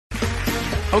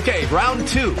Okay, round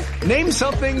two. Name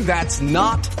something that's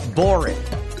not boring.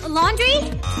 A laundry?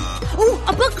 Ooh,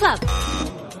 a book club.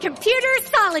 Computer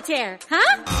solitaire,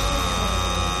 huh?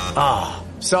 Ah,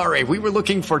 sorry, we were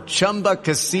looking for Chumba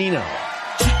Casino.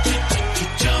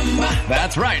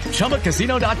 That's right,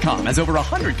 ChumbaCasino.com has over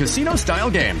 100 casino-style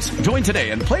games. Join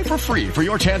today and play for free for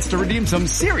your chance to redeem some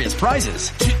serious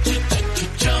prizes.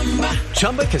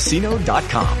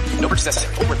 ChumbaCasino.com. No purchase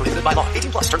necessary. Void where prohibited by law.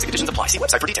 18 plus. Terms and conditions apply. See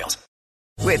website for details.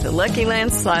 With the Lucky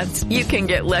Land Slots, you can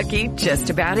get lucky just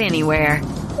about anywhere.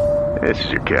 This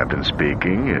is your captain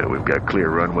speaking. We've got clear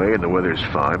runway and the weather's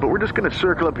fine, but we're just going to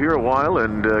circle up here a while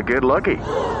and get lucky.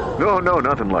 No,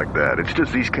 nothing like that. It's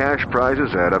just these cash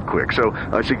prizes add up quick. So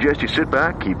I suggest you sit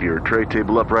back, keep your tray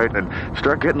table upright, and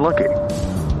start getting lucky.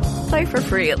 Play for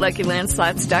free at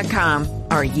LuckyLandSlots.com.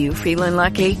 Are you feeling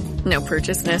lucky? No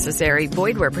purchase necessary.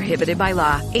 Void where prohibited by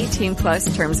law. 18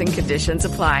 plus terms and conditions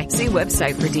apply. See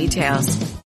website for details.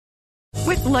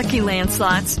 With Lucky Land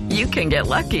Slots, you can get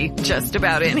lucky just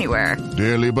about anywhere.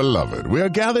 Dearly beloved, we are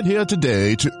gathered here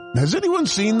today to... Has anyone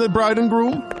seen the bride and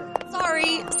groom?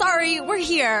 Sorry, we're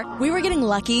here. We were getting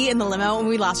lucky in the limo and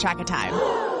we lost track of time.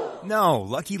 No,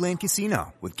 Lucky Land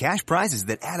Casino, with cash prizes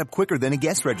that add up quicker than a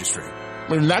guest registry.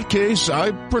 In that case,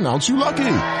 I pronounce you lucky.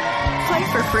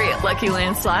 Play for free at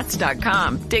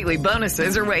LuckyLandSlots.com. Daily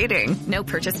bonuses are waiting. No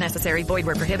purchase necessary. Void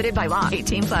where prohibited by law.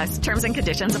 18 plus. Terms and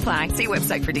conditions apply. See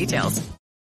website for details.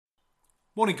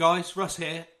 Morning guys, Russ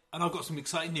here, and I've got some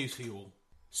exciting news for you all.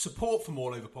 Support from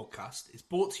All Over Podcast is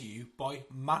brought to you by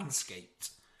Manscaped,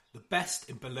 the best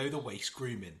in below-the-waist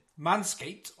grooming.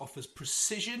 Manscaped offers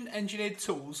precision-engineered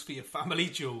tools for your family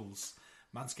jewels.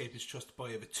 Manscaped is trusted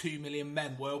by over 2 million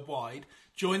men worldwide.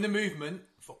 Join the movement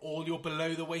for all your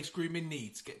below-the-waist grooming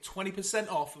needs. Get 20%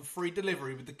 off and free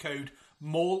delivery with the code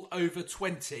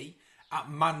MALLOVER20 at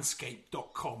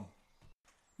manscaped.com.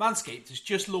 Manscaped has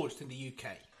just launched in the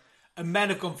UK, and men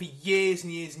have gone for years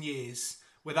and years and years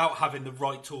without having the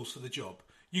right tools for the job.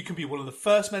 You can be one of the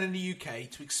first men in the UK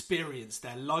to experience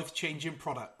their life-changing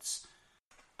products.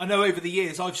 I know over the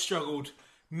years I've struggled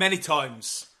many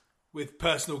times with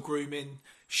personal grooming,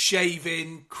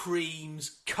 shaving,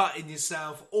 creams, cutting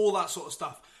yourself, all that sort of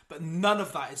stuff. But none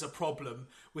of that is a problem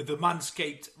with the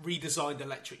Manscaped redesigned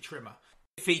electric trimmer.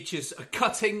 It features a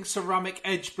cutting ceramic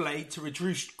edge blade to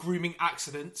reduce grooming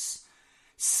accidents,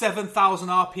 7,000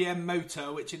 RPM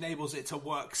motor which enables it to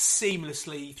work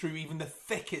seamlessly through even the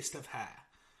thickest of hair.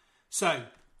 So,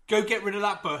 go get rid of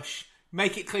that bush,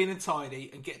 make it clean and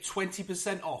tidy, and get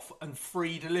 20% off and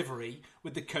free delivery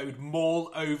with the code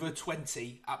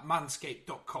MALLOVER20 at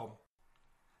manscaped.com.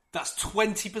 That's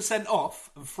 20% off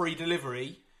and free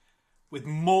delivery with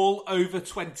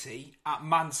MALLOVER20 at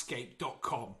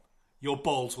manscaped.com. Your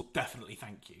balls will definitely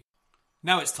thank you.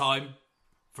 Now it's time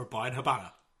for Brian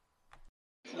Habana.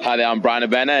 Hi there, I'm Brian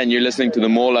Habana, and you're listening to the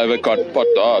Mall Over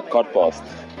Podcast.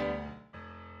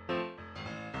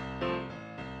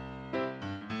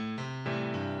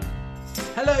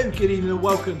 Hello, good evening and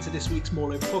welcome to this week's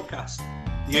Mall Over Podcast.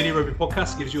 The only rugby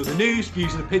podcast gives you all the news,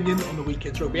 views and opinion on the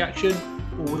weekend's rugby action,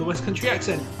 all with a West Country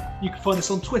accent. You can find us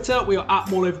on Twitter, we are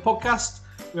at Mall Over Podcast.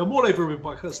 We are Mall Over Rugby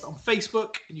Podcast on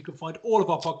Facebook, and you can find all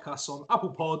of our podcasts on Apple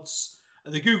Pods,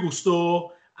 the Google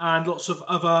Store, and lots of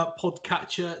other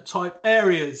podcatcher type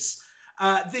areas.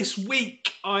 This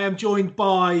week, I am joined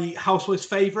by Housewife's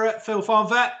favourite, Phil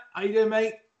Farnvet. How you doing,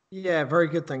 mate? Yeah, very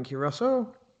good, thank you,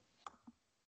 Russell.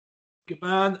 Good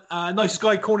man. Nicest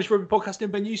guy, Cornish Rugby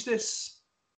Podcasting, Ben Eustace.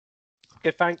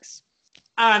 Good, thanks.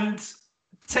 And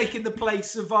taking the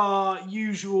place of our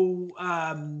usual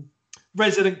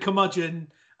resident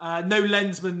curmudgeon, no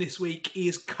lensman this week. He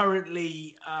is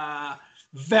currently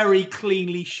very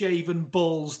cleanly shaven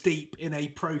balls deep in a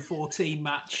Pro 14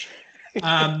 match.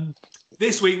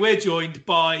 This week we're joined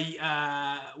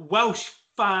by Welsh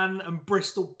fan and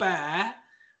Bristol Bear,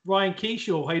 Ryan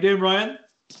Keyshaw. How you doing, Ryan?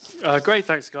 Great,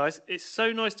 thanks, guys. It's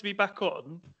so nice to be back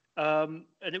on. And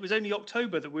it was only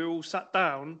October that we were all sat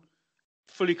down,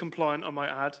 fully compliant, I might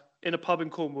add, in a pub in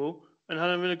Cornwall and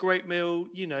having a great meal,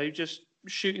 you know, just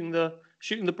shooting the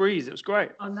breeze. It was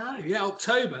great. I know. Yeah,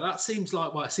 October. That seems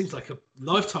like, well, it seems like a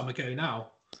lifetime ago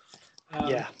now.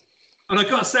 Yeah. And I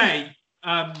gotta say,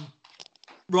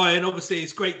 Ryan, obviously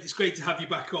it's great to have you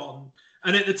back on.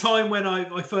 And at the time when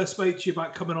I first spoke to you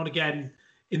about coming on again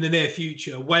in the near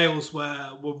future, Wales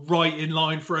were right in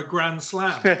line for a Grand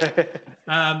Slam.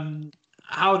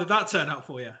 How did that turn out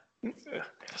for you?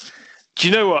 Do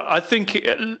you know what? I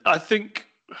think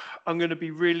I'm going to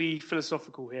be really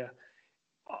philosophical here.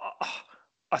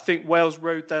 I think Wales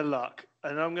rode their luck.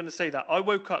 And I'm going to say that. I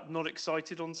woke up not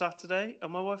excited on Saturday,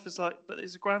 and my wife was like, but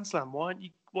it's a Grand Slam. Why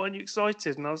aren't you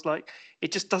excited? And I was like,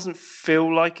 it just doesn't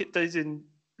feel like it does in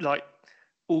like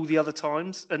all the other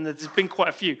times. And there's been quite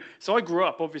a few. So I grew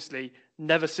up, obviously,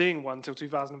 never seeing one until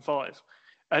 2005.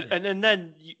 And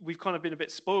then we've kind of been a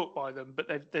bit spoilt by them. But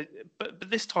but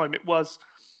this time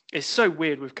it's so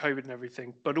weird with COVID and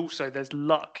everything. But also there's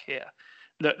luck here.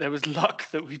 Look, there was luck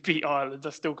that we beat Ireland. I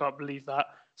still can't believe that.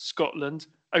 Scotland.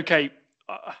 Okay,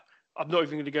 I'm not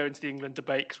even going to go into the England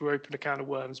debate because we're open a can of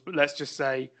worms. But let's just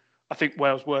say I think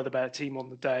Wales were the better team on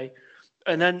the day.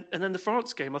 And then the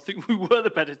France game, I think we were the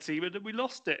better team and then we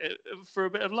lost it for a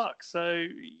bit of luck. So,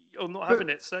 or not having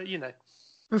it. So, you know.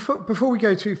 Before we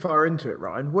go too far into it,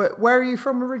 Ryan, where are you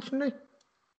from originally?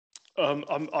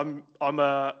 I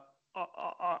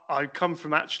come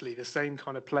from actually the same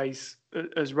kind of place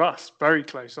as Russ. Very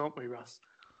close, aren't we, Russ?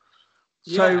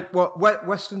 So what?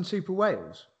 Western Super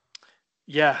Wales?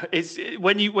 Yeah,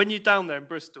 when you're down there in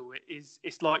Bristol,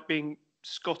 it's like being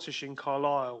Scottish in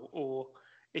Carlisle, or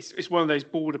it's one of those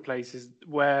border places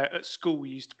where at school we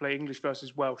used to play English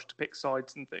versus Welsh to pick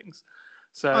sides and things.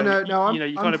 So I know. No,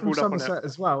 I'm kind of from brought up on Somerset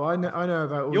as well. I know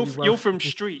about all you're from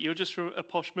Street. You're just from a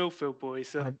posh Millfield boy.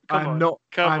 So I'm not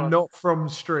from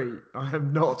Street. I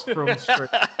am not from Street.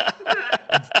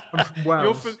 I'm from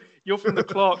Wales. You're from the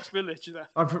Clarks Village. You know?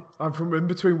 I'm from in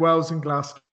between Wales and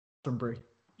Glastonbury.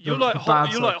 You're like hot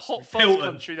fuzz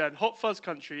country then. Hot fuzz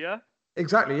country, yeah.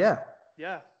 Exactly. Yeah.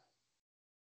 Yeah.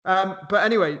 But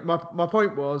anyway, my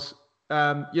point was,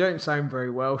 you don't sound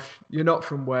very Welsh. You're not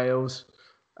from Wales.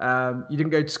 You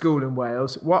didn't go to school in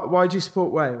Wales. Why do you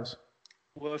support Wales?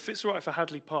 Well, if it's all right for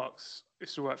Hadley Parks,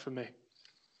 it's all right for me.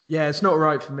 Yeah, it's not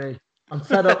right for me. I'm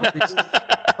fed up with these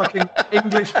fucking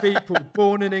English people,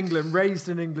 born in England, raised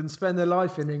in England, spend their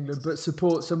life in England, but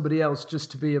support somebody else just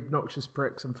to be obnoxious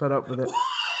pricks. I'm fed up with it.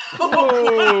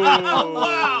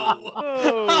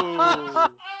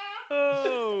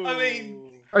 I mean...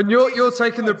 And you're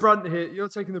taking the brunt here. You're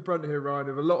taking the brunt here, Ryan,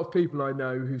 of a lot of people I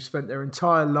know who've spent their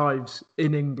entire lives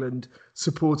in England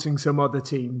supporting some other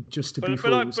team just to be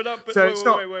fools. Wait.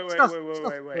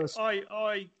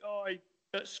 I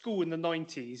at school in the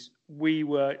 90s, we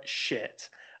were shit,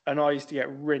 and I used to get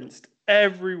rinsed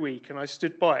every week, and I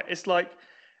stood by it. It's like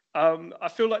I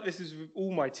feel like this is with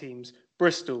all my teams.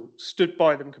 Bristol stood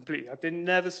by them completely. I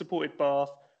never supported Bath.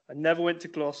 I never went to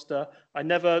Gloucester. I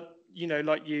never.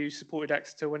 Like you, supported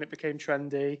Exeter when it became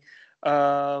trendy,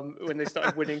 when they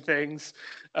started winning things.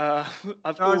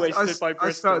 I've always stood by Bristol.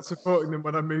 I started supporting them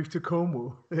when I moved to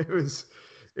Cornwall. It was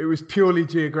purely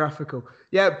geographical.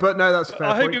 Yeah, but no, that's fair.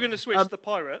 I hope you're going to switch to the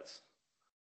Pirates.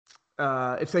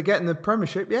 If they get in the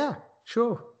Premiership, yeah,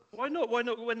 sure. Why not? Why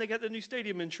not? When they get the new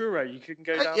stadium in Truro, you can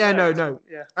go down. Yeah, there. No.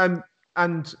 Yeah.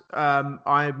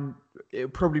 It'll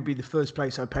probably be the first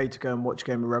place I pay to go and watch a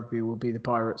game of rugby will be the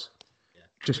Pirates.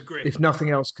 Just Agreed. If nothing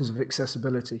else, because of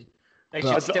accessibility. I'd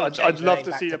love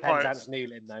to see the Pirates.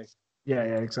 Newlyn, though. Yeah,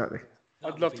 exactly.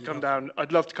 I'd love to come down.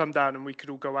 I'd love to come down, and we could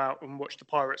all go out and watch the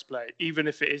Pirates play, even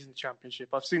if it is in the Championship.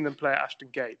 I've seen them play at Ashton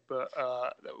Gate, but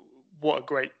what a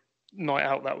great night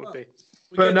out that would be.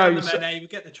 We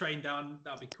get the train down.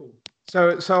 That'd be cool.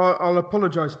 So I'll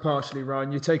apologise partially,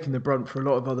 Ryan. You're taking the brunt for a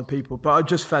lot of other people, but I'm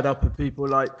just fed up of people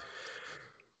like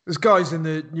there's guys in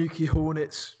the Newquay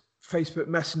Hornets Facebook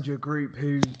Messenger group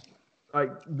who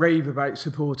like rave about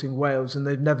supporting Wales and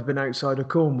they've never been outside of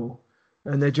Cornwall,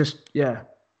 and they're just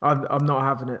I'm not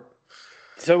having it.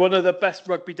 So one of the best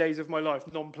rugby days of my life,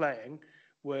 non-playing,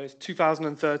 was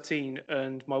 2013,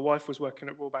 and my wife was working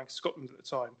at Royal Bank of Scotland at the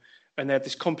time, and they had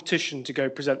this competition to go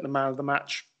present the Man of the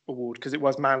Match award, because it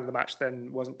was Man of the Match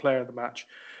then, wasn't Player of the Match.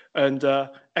 And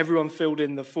everyone filled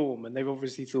in the form, and they've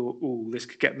obviously thought, "Oh, this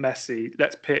could get messy.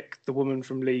 Let's pick the woman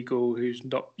from legal who's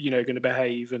not, going to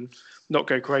behave and not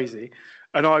go crazy."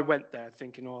 And I went there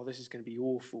thinking, "Oh, this is going to be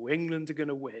awful. England are going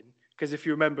to win." Because if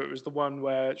you remember, it was the one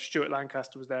where Stuart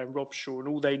Lancaster was there and Rob Shaw, and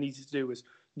all they needed to do was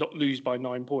not lose by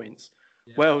 9 points.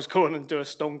 Yeah. Wales go on and do a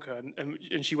stonker,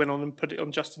 and she went on and put it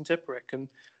on Justin Tipuric, and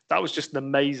that was just an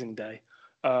amazing day.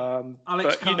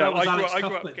 Alex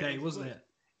Cuthbert day, wasn't it?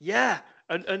 Yeah.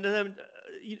 And then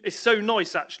it's so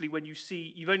nice, actually, when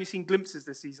you've only seen glimpses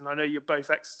this season. I know you're both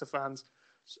Exeter fans,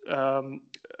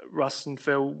 Russ and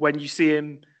Phil, when you see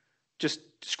him just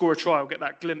score a try or get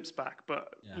that glimpse back.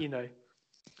 But,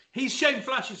 He's shown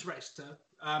flashes for Exeter,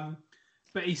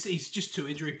 but he's just too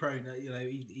injury prone.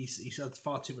 He's had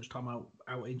far too much time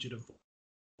out injured,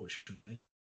 unfortunately.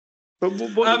 But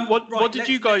what did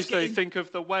you guys think of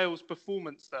the Wales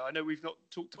performance, though? I know we've not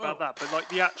talked about that, but like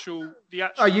the actual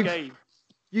game.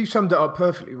 You summed it up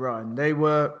perfectly, Ryan. They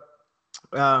were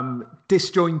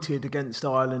disjointed against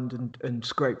Ireland and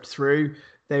scraped through.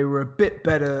 They were a bit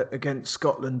better against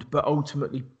Scotland, but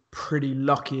ultimately pretty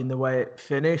lucky in the way it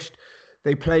finished.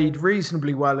 They played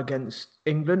reasonably well against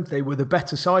England. They were the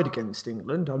better side against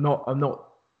England. I'm not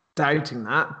doubting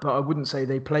that, but I wouldn't say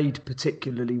they played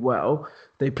particularly well.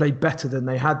 They played better than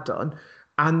they had done.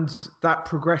 And that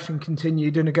progression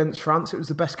continued. And against France, it was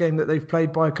the best game that they've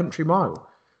played by a country mile.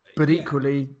 But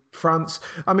equally, France.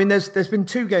 I mean, there's been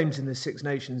 2 games in the Six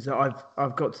Nations that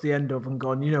I've got to the end of and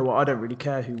gone, you know what? I don't really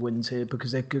care who wins here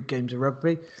because they're good games of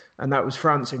rugby, and that was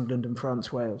France England and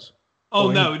France Wales.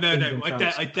 Oh no!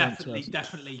 I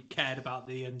definitely cared about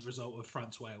the end result of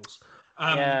France Wales.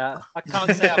 I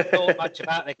can't say I've thought much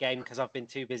about the game because I've been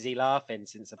too busy laughing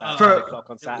since about 10 o'clock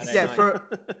on Saturday night.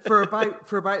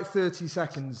 for about 30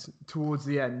 seconds towards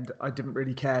the end, I didn't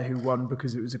really care who won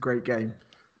because it was a great game.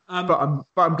 But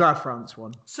I'm glad France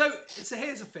won. So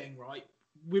here's the thing, right?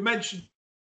 We mentioned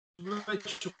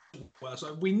well,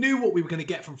 so we knew what we were going to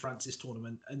get from France this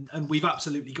tournament, and we've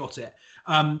absolutely got it.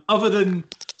 Other than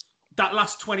that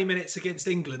last 20 minutes against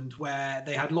England, where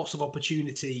they had lots of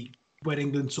opportunity when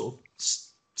England sort of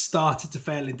started to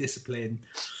fail in discipline,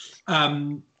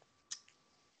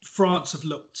 France have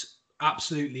looked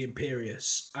absolutely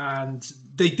imperious, and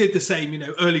they did the same.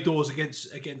 Early doors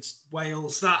against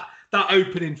Wales. That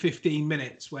opening 15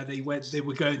 minutes where they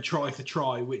were going try for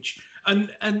try, which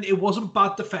and it wasn't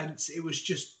bad defence. It was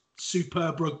just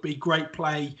superb rugby, great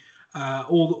play,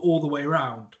 all the way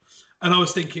around. And I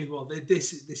was thinking, well,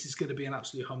 this is going to be an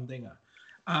absolute humdinger.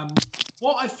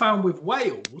 What I found with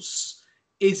Wales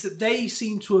is that they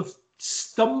seem to have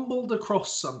stumbled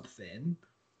across something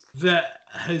that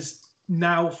has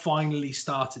now finally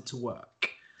started to work.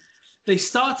 They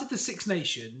started the Six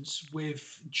Nations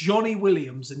with Johnny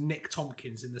Williams and Nick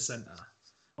Tompkins in the centre.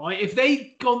 Right?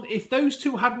 If those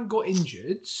two hadn't got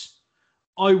injured,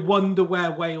 I wonder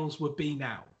where Wales would be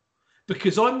now,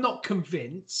 because I'm not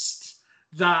convinced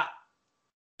that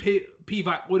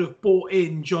Pivac would have brought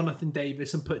in Jonathan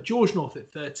Davis and put George North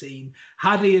at 13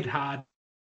 had he had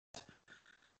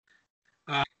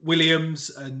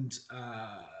Williams and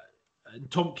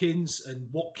Tompkins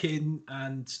and Watkin,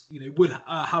 and would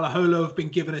Halaholo have been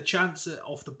given a chance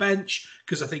off the bench,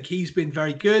 because I think he's been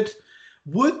very good.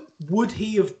 Would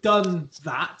he have done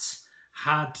that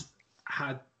had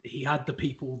he had the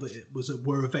people that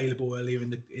were available earlier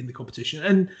in the competition?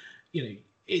 And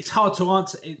it's hard to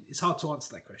answer. It's hard to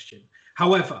answer that question.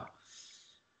 However,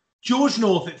 George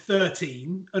North at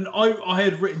 13, and I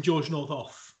had written George North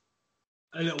off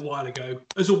a little while ago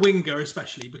as a winger,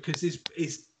 especially because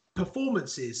his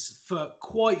performances for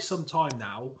quite some time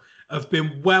now have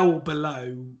been well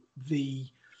below the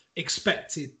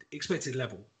expected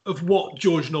level of what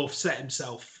George North set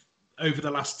himself over the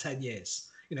last 10 years.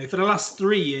 For the last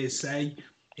 3 years, say,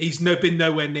 he's been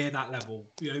nowhere near that level.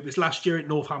 It was last year at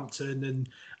Northampton,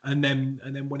 and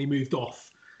then when he moved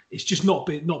off, it's just not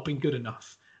been good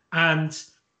enough. And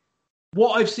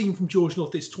what I've seen from George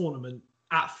North this tournament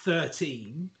at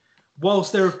 13,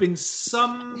 whilst there have been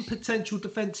some potential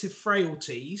defensive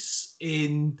frailties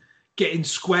in getting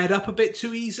squared up a bit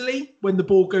too easily when the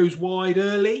ball goes wide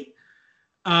early,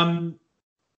 having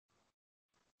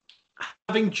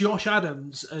Josh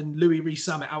Adams and Louis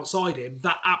Rees-Zammit outside him,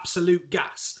 that absolute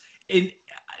gas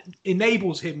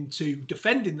enables him to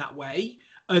defend in that way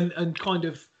and kind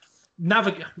of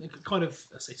navigate,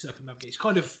 circumnavigates,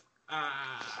 kind of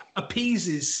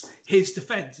appeases his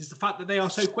defence, is the fact that they are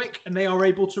so quick and they are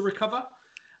able to recover.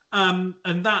 And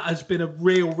that has been a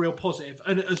real positive,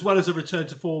 and as well as a return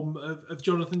to form of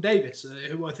Jonathan Davis,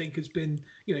 who I think has been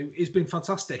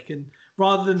fantastic. And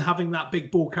rather than having that big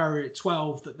ball carrier at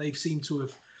 12 that they've seemed to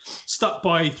have stuck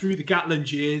by through the Gatland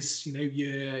years,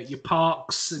 your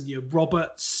Parks and your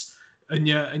Roberts and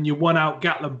your one out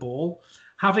Gatland ball,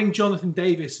 having Jonathan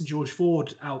Davis and George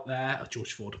North out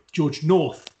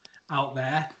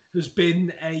there has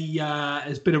been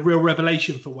a real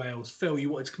revelation for Wales. Phil, you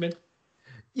wanted to come in?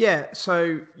 Yeah,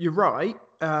 so you're right,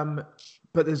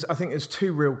 but I think there's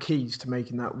 2 real keys to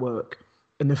making that work.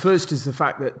 And the first is the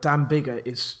fact that Dan Biggar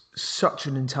is such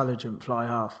an intelligent fly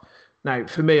half. Now,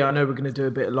 for me, I know we're going to do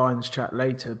a bit of Lions chat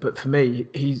later, but for me,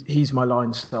 he's my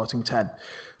Lions starting 10.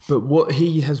 But what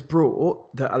he has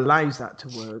brought that allows that to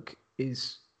work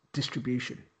is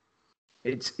distribution.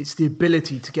 It's the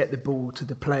ability to get the ball to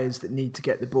the players that need to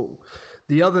get the ball.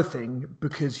 The other thing,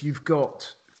 because you've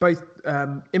got both,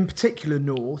 in particular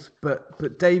North,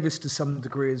 but Davis to some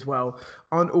degree as well,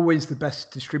 aren't always the best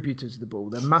distributors of the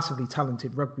ball. They're massively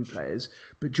talented rugby players,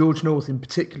 but George North in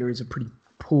particular is a pretty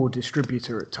poor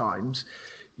distributor at times.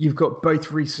 You've got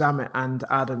both Rees-Zammit and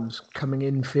Adams coming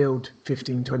in field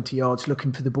 15, 20 yards,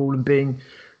 looking for the ball and being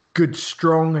good,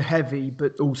 strong, heavy,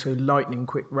 but also lightning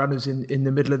quick runners in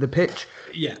the middle of the pitch.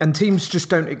 Yeah. And teams just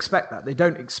don't expect that. They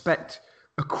don't expect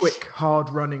a quick, hard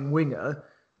running winger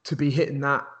to be hitting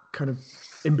that kind of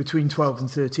in between 12 and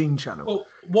 13 channel. Well,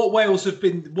 what Wales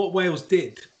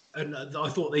did, and I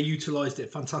thought they utilised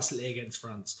it fantastically against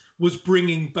France, was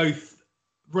bringing both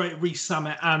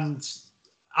Rees-Zammit and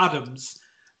Adams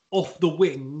off the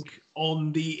wing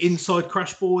on the inside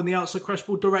crash ball and the outside crash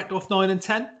ball direct off 9 and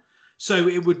 10. So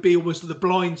it would be almost the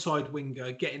blindside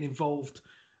winger getting involved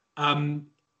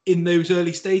in those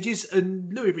early stages.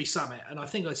 And Louis Rees-Zammit, and I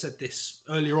think I said this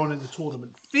earlier on in the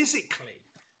tournament, physically,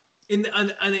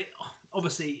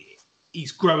 obviously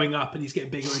he's growing up and he's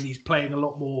getting bigger and he's playing a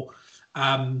lot more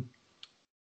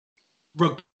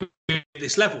rugby at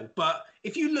this level. But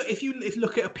if you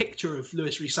look at a picture of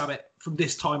Louis Rees-Zammit from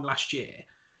this time last year,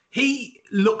 he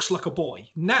looks like a boy.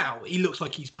 Now he looks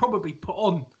like he's probably put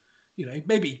on,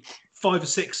 maybe 5 or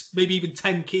 6, maybe even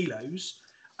 10 kilos,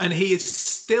 and he is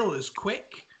still as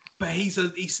quick, but he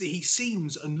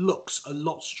seems and looks a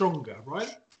lot stronger,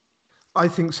 right? I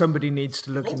think somebody needs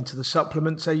to look into the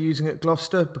supplements they're using at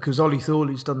Gloucester, because Ollie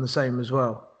Thorley's done the same as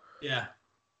well. Yeah.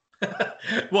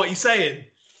 What are you saying?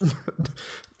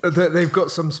 They've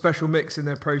got some special mix in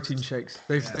their protein shakes.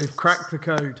 They've cracked the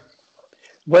code.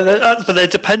 Well, but they're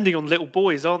depending on little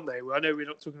boys, aren't they? Well, I know we're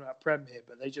not talking about Prem here,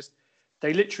 but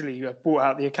they literally have brought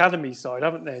out the academy side,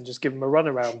 haven't they, and just give them a run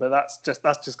around. But that's just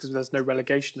because there's no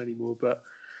relegation anymore. But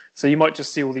so you might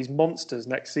just see all these monsters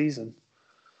next season.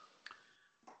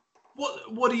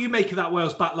 What do you make of that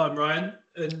Wales backline, Ryan?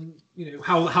 And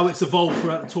how it's evolved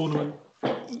throughout the tournament?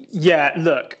 Yeah,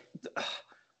 look.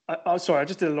 I'm sorry, I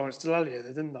just did a Lawrence Delallier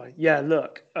there, didn't I? Yeah,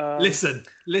 look. Listen.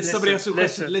 Somebody asked a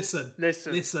question. Listen.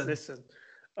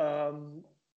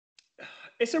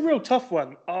 It's a real tough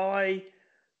one.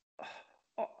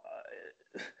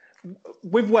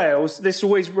 With Wales, this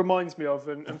always reminds me of,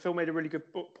 and Phil made a really good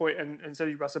point, and so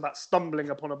did Russ, about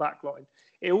stumbling upon a backline.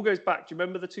 It all goes back. Do you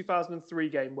remember the 2003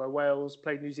 game where Wales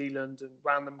played New Zealand and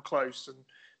ran them close and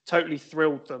totally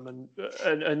thrilled them?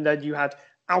 And then you had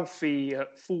Alfie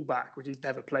at fullback, which he'd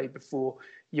never played before.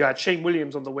 You had Shane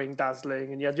Williams on the wing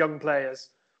dazzling, and you had young players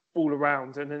all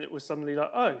around. And then it was suddenly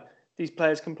like, oh, these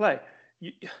players can play.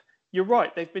 You're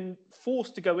right. They've been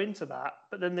forced to go into that,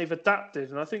 but then they've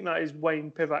adapted. And I think that is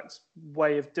Wayne Pivac's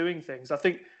way of doing things. I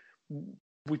think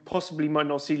we possibly might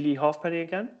not see Lee Halfpenny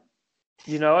again.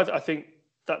 I think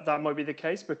that might be the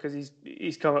case because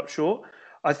he's come up short.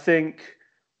 I think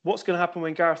what's going to happen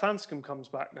when Gareth Anscombe comes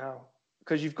back now?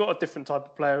 Because you've got a different type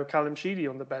of player, Callum Sheedy,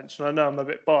 on the bench. And I know I'm a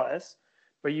bit biased,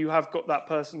 but you have got that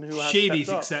person who has Sheedy's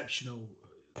exceptional.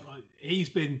 He's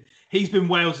been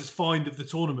Wales's find of the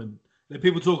tournament.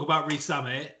 People talk about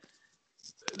Rees-Zammit,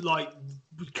 like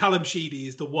Callum Sheedy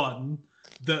is the one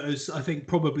that has, I think,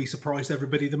 probably surprised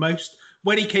everybody the most.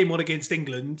 When he came on against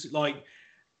England, like,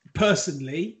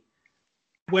 personally,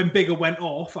 when Biggar went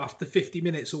off after 50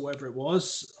 minutes or whatever it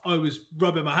was, I was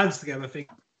rubbing my hands together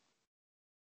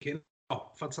thinking,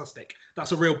 oh, fantastic.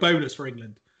 That's a real bonus for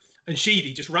England. And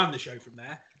Sheedy just ran the show from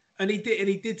there. And he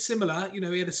did similar,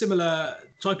 he had a similar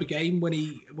type of game when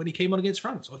he came on against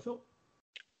France, I thought.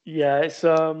 Yeah, it's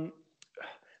for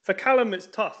Callum, it's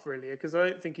tough really, because I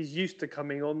don't think he's used to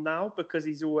coming on now because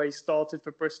he's always started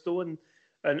for Bristol and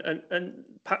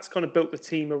Pat's kind of built the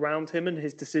team around him and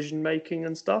his decision making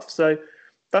and stuff. So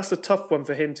that's a tough one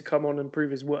for him to come on and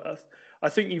prove his worth. I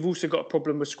think you've also got a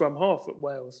problem with scrum half at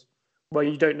Wales, where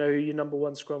you don't know who your number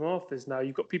one scrum half is now.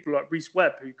 You've got people like Rhys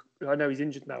Webb, who I know he's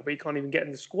injured now, but he can't even get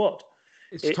in the squad.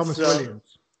 It's Thomas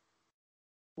Williams.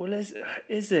 Well, is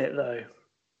it though?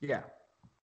 Yeah.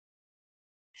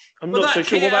 I'm not so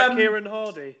sure. What about Kieran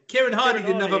Hardy? Kieran Hardy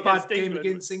didn't have a bad game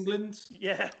against England.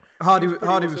 Yeah. Hardy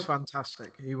was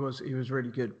fantastic. He was really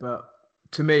good. But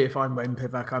to me, if I'm Wayne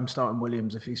Pivac, I'm starting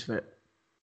Williams if he's fit.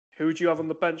 Who would you have on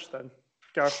the bench then?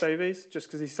 Gareth Davies, just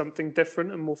because he's something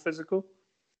different and more physical?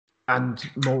 And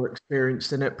more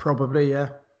experienced in it, probably, yeah.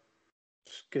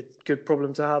 Good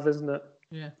problem to have, isn't it?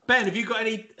 Yeah. Ben, have you got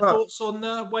any thoughts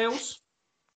on Wales?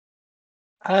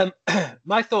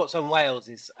 My thoughts on Wales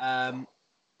is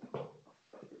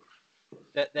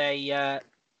that they... I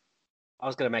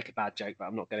was going to make a bad joke, but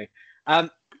I'm not going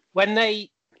to. When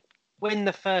they win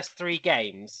the first 3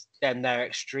 games, then they're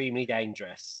extremely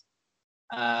dangerous.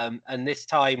 And this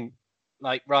time,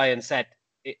 like Ryan said,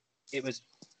 it was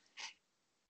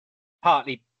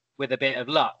partly with a bit of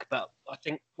luck, but I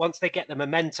think once they get the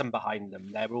momentum behind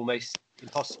them, they're almost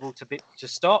impossible to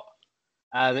stop.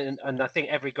 And I think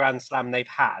every Grand Slam they've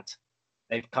had,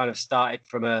 they've kind of started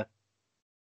from a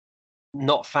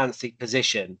not fancy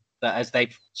position, but as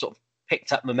they've sort of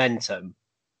picked up momentum,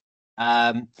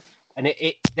 And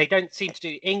they don't seem to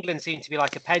do. England seem to be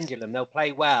like a pendulum. They'll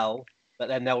play well, but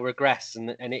then they'll regress.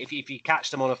 And if you catch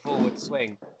them on a forward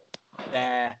swing,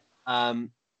 they're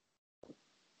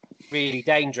really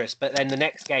dangerous. But then the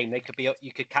next game,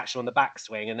 you could catch them on the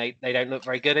backswing, and they don't look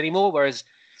very good anymore. Whereas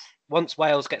once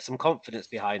Wales get some confidence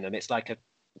behind them, it's like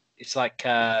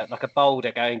a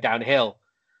boulder going downhill.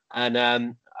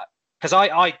 And because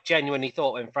I genuinely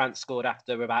thought when France scored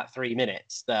after about 3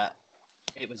 minutes that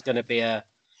it was going to be an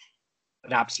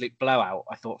absolute blowout.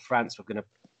 I thought France were going to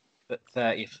put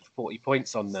 30 or 40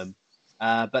 points on them,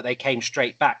 but they came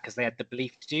straight back because they had the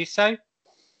belief to do so.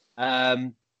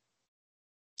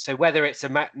 So whether it's a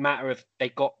matter of they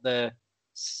got the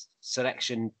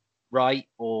selection right,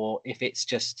 or if it's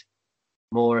just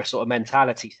more a sort of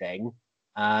mentality thing,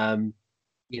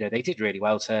 they did really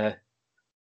well to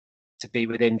be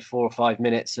within 4 or 5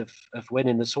 minutes of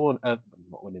winning the tournament,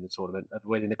 not winning the tournament, of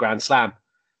winning the Grand Slam.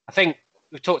 I think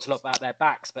we've talked a lot about their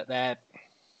backs, but their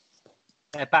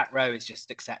back row is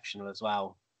just exceptional as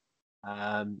well.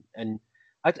 And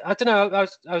I don't know.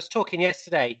 I was talking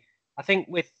yesterday. I think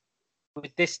with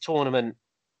this tournament,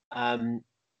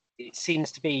 it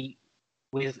seems to be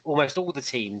with almost all the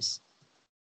teams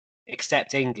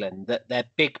except England that they're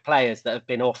big players that have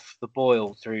been off the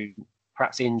boil through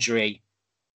perhaps injury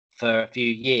for a few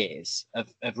years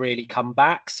have really come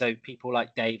back. So people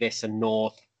like Davis and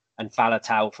North and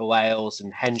Faletau for Wales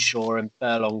and Henshaw and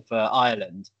Furlong for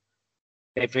Ireland,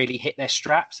 they've really hit their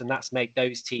straps, and that's made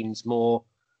those teams more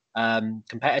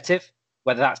competitive.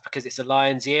 Whether that's because it's a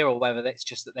Lions year or whether it's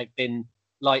just that they've been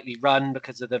lightly run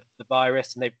because of the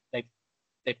virus and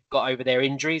they've got over their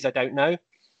injuries, I don't know.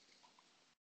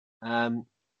 Gone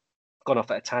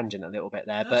off at a tangent a little bit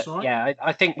there, that's but right. Yeah,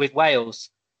 I think with Wales,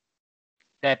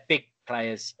 their big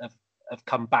players have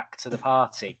come back to the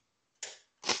party.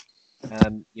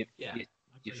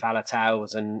 Your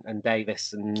Faletaus and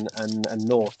Davis and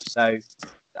North. So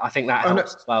I think that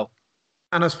helps as well.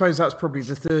 And I suppose that's probably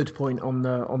the third point on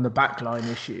the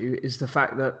backline issue is the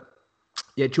fact that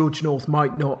George North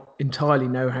might not entirely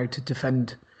know how to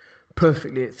defend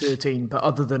perfectly at 13, but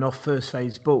other than off first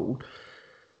phase ball,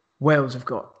 Wales have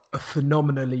got a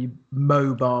phenomenally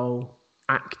mobile,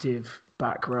 active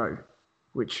back row,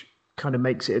 which kind of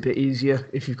makes it a bit easier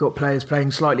if you've got players playing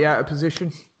slightly out of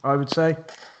position, I would say.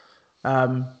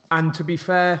 And to be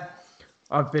fair,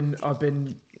 I've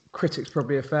been critics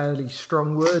probably a fairly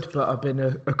strong word, but I've been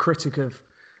a critic of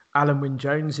Alan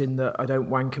Wynne-Jones in that I don't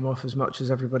wank him off as much as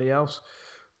everybody else.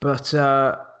 But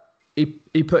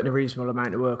he put in a reasonable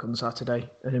amount of work on Saturday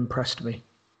and impressed me.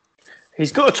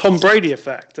 He's got a Tom Brady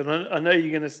effect, and I know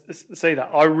you're going to say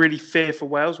that. I really fear for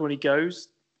Wales when he goes.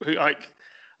 I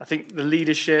think the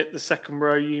leadership, the second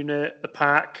row unit, the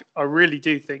pack, I really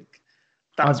do think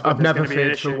that's I've never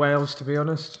feared for Wales, to be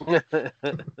honest.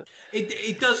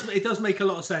 It does make a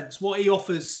lot of sense. What he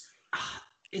offers,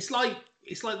 it's like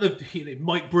the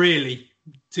Mike Brearley,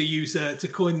 to use to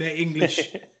coin their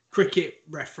English cricket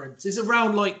reference, is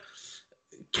around like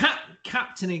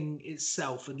captaining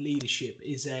itself, and leadership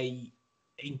is a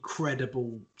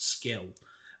incredible skill.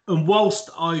 And whilst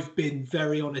I've been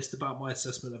very honest about my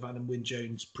assessment of Alan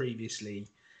Wynne-Jones previously,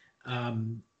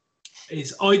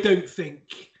 is I don't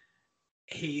think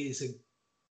he is a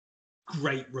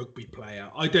great rugby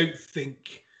player. I don't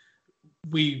think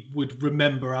we would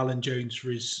remember Alan Jones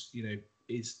for his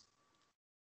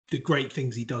the great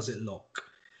things he does at lock.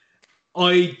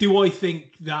 I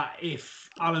think that if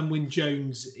Alan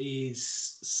Wynne-Jones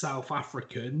is South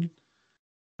African,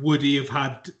 would he have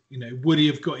got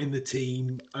in the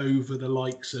team over the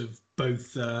likes of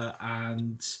Botha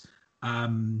and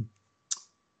who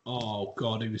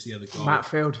was the other guy?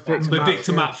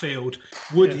 Victor Matfield.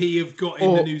 Would he have got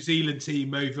in the New Zealand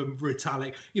team over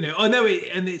Retallick? I know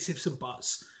it's ifs and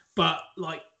buts, but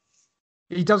like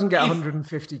he doesn't get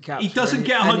 150 caps. He doesn't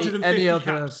get 150 any caps.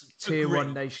 other tier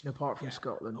one nation apart from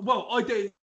Scotland. Well, I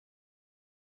don't.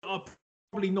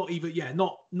 Probably not even.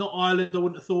 Not Ireland. I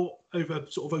wouldn't have thought over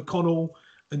sort of O'Connell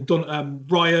and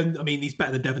Ryan. I mean, he's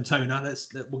better than Devon Toner.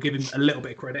 We'll give him a little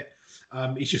bit of credit.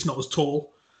 He's just not as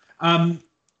tall.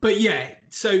 But yeah,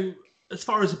 so as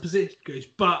far as the position goes,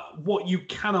 but what you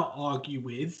cannot argue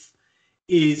with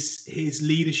is his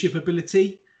leadership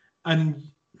ability and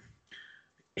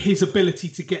his ability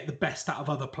to get the best out of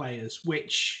other players,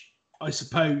 which I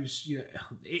suppose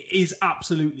it is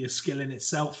absolutely a skill in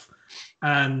itself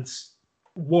and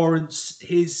warrants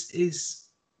his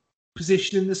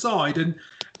position in the side.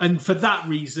 And for that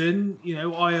reason,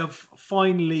 I have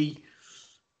finally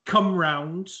come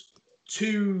round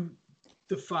to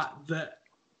the fact that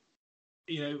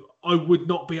I would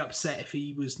not be upset if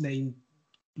he was named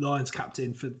Lions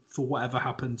captain for whatever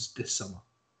happens this summer.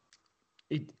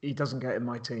 He doesn't get in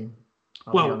my team.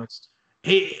 I'll be honest.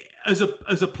 He as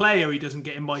a player, he doesn't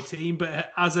get in my team,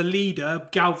 but as a leader,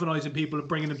 galvanising people and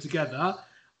bringing them together,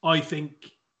 I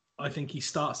think he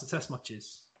starts the test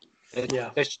matches.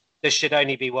 There should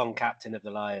only be one captain of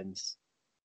the Lions.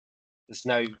 There's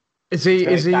no. Is he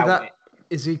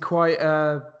quite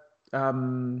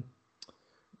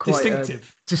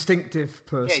distinctive? Distinctive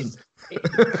person.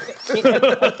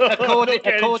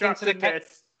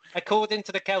 According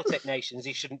to the Celtic nations,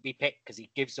 he shouldn't be picked because he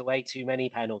gives away too many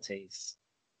penalties.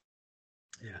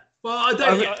 Yeah. Well, I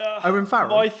don't. Owen Farrell.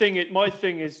 My thing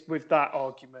is with that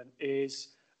argument is,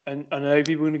 and I know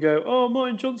people are going to go, "Oh,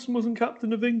 Martin Johnson wasn't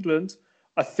captain of England."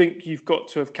 I think you've got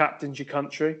to have captained your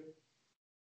country.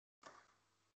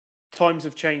 Times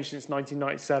have changed since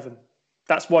 1997.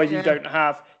 That's why you don't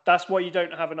have. That's why you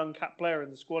don't have an uncapped player in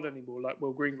the squad anymore, like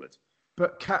Will Greenwood.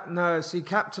 But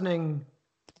captaining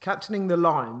the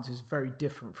Lions is very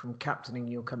different from captaining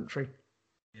your country.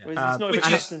 Yeah.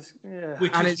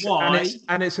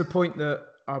 It's a point that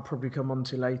I'll probably come on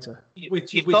to later.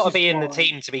 You've got to be in the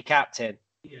team to be captain.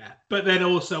 Yeah, but then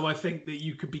also I think that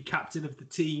you could be captain of the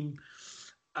team,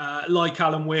 like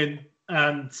Alan Wynne,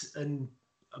 and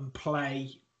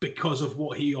play because of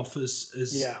what he offers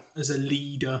as a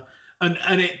leader.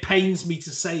 And it pains me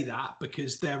to say that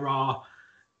because there are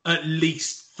at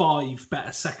least 5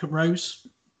 better second rows.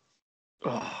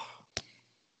 Oh.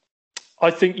 I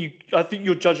think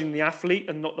you're judging the athlete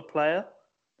and not the player.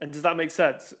 And does that make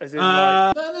sense? As in,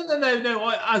 No.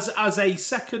 As a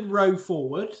second row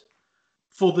forward,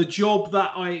 for the job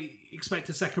that I expect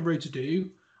a second row to do,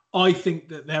 I think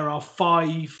that there are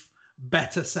 5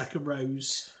 better second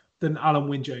rows than Alan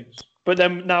Wynne-Jones. But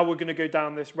then now we're going to go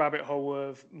down this rabbit hole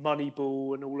of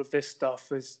Moneyball and all of this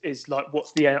stuff. Is like,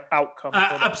 what's the outcome?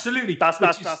 Absolutely, that's the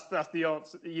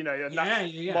answer. And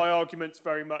my argument's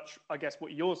very much, I guess,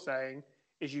 what you're saying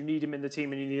is you need him in the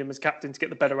team and you need him as captain to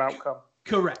get the better outcome.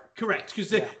 Correct.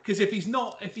 Because if he's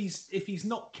not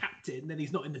captain, then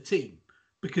he's not in the team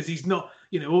because he's not.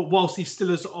 Whilst he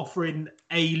still is offering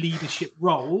a leadership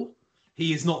role,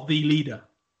 he is not the leader.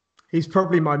 He's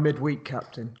probably my midweek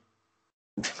captain.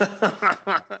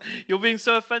 You're being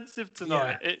so offensive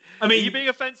tonight. Yeah. Are you being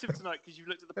offensive tonight because you've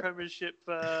looked at the Premiership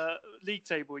league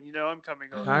table and I'm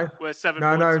coming on? No. We're 7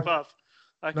 points above.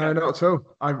 Okay. No, not at all.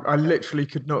 I literally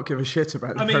could not give a shit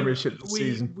about the Premiership this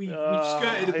season. We've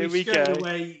skirted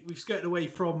away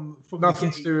from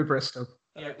nothing to do with Bristol.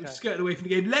 Yeah, okay. We've skirted away from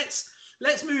the game. Let's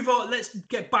move on. Let's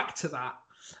get back to that.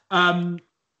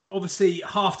 Obviously,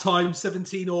 half-time,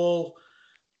 17-all.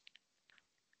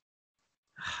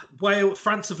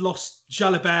 France have lost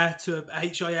Jalibert to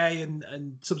HIA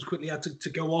and subsequently had to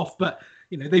go off. But,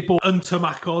 they bought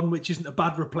Ntamak on, which isn't a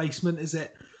bad replacement, is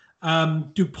it?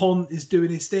 Dupont is doing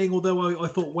his thing, although I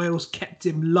thought Wales kept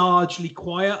him largely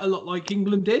quiet, a lot like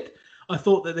England did. I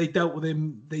thought that they dealt with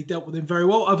him very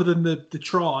well, other than the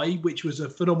try, which was a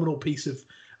phenomenal piece of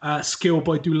skill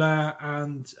by Dulin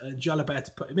and Jalibert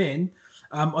to put him in.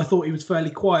 I thought he was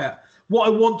fairly quiet. What I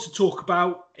want to talk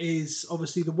about is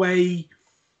obviously the way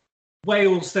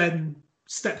Wales then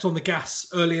stepped on the gas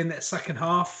early in that second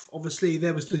half. Obviously,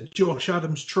 there was the Josh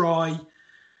Adams try,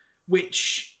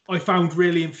 which I found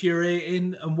really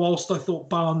infuriating. And whilst I thought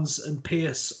Barnes and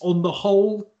Pearce on the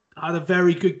whole had a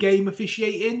very good game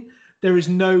officiating, there is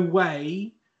no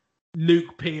way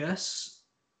Luke Pearce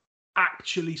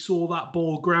actually saw that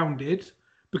ball grounded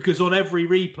because on every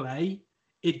replay,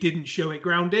 it didn't show it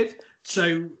grounded.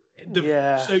 So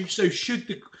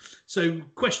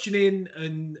questioning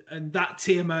and that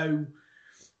TMO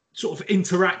sort of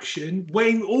interaction,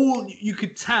 you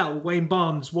could tell Wayne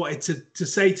Barnes wanted to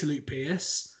say to Luke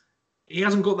Pearce, he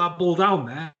hasn't got that ball down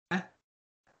there.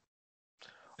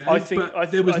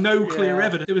 There was no clear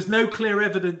evidence. There was no clear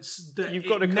evidence that you've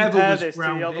got to compare this to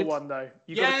the other one, though.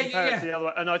 You've got to compare it to the other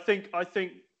one, and I think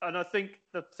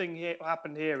the thing here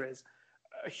happened here is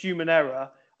a human error.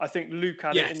 I think Luke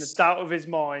had it in the doubt of his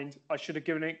mind. I should have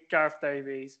given it Gareth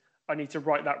Davies. I need to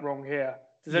right that wrong here.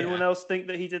 Does anyone else think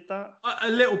that he did that? A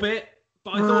little bit,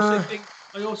 but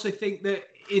I also think that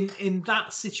in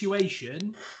that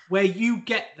situation where you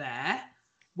get there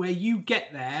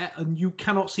and you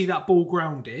cannot see that ball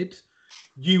grounded,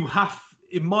 you have,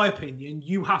 in my opinion,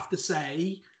 you have to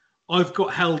say, I've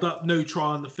got held up, no try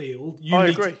on the field. You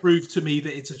need to prove to me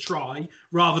that it's a try,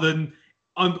 rather than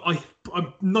I'm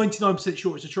 99%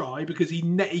 sure it's a try, because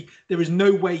there is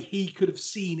no way he could have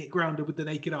seen it grounded with the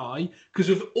naked eye, because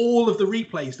of all of the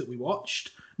replays that we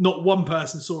watched, not one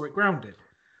person saw it grounded.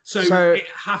 So it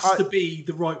has to be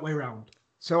the right way round.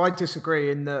 So I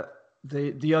disagree in that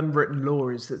the unwritten law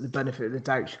is that the benefit of the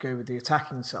doubt should go with the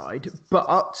attacking side.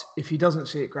 But if he doesn't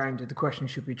see it grounded, the question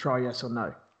should be try yes or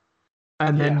no.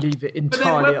 And then leave it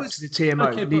entirely up to the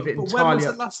TMO. Okay, leave it entirely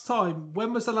up.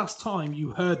 When was the last time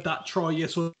you heard that try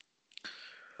yes or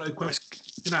no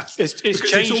question asked? It's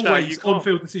changed now. You can't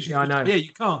on-field decision. Yeah, I know. Yeah,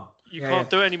 you can't. You can't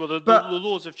do it anymore. The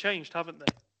laws have changed, haven't they?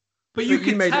 But you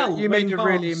can tell. You made a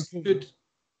really important.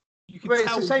 You can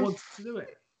tell he wants to do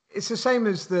it. It's the same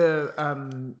as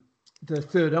the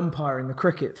third umpire in the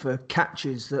cricket for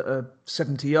catches that are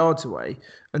 70 yards away,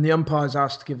 and the umpire's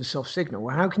asked to give a soft signal.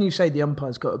 Well, how can you say the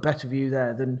umpire's got a better view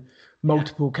there than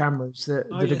multiple cameras that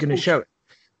are going to show it?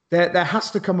 There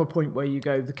has to come a point where you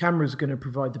go, the cameras are going to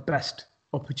provide the best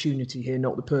opportunity here,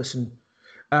 not the person.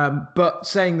 But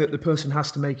saying that the person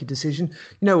has to make a decision,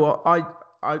 you know what?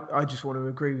 I just want to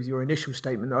agree with your initial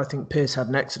statement. I think Pearce had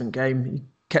an excellent game. He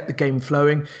kept the game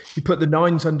flowing. He put the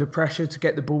nines under pressure to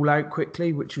get the ball out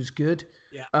quickly, which was good.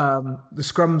 Yeah. The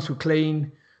scrums were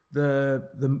clean. The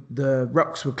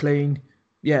rucks were clean.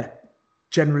 Yeah,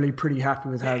 generally pretty happy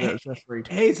with how that was refereed.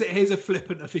 Here's a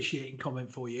flippant officiating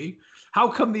comment for you. How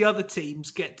come the other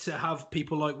teams get to have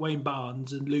people like Wayne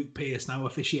Barnes and Luke Pearce now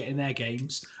officiating their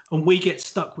games, and we get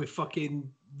stuck with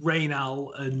fucking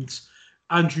Reynal and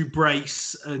Andrew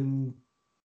Brace and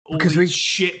all these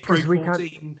shit Pro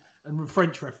 14 and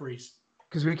French referees?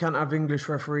 Because we can't have English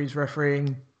referees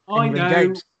refereeing England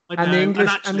games. I and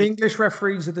know. the English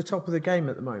referees are the top of the game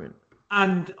at the moment.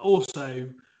 And also,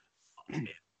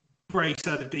 Brace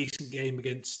had a decent game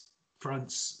against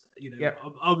France. You know,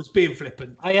 I was being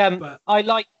flippant. I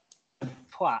like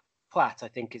Platt. Platt, I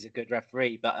think, is a good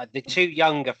referee, but the two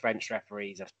younger French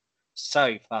referees are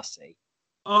so fussy.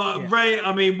 Ray,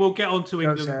 I mean, we'll get on to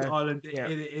England, Ireland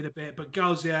in a bit, but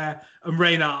Gauzier and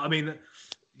Reynal, I mean,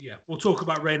 we'll talk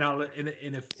about Reynal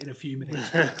in a few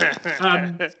minutes. We'll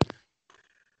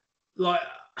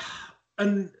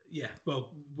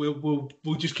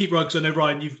just keep running because I know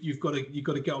Ryan, you've got to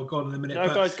get on gone in a minute.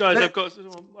 No, guys, I've got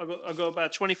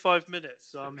about 25 minutes.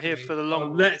 So I'm here for the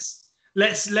long. Let's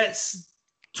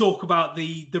talk about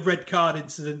the red card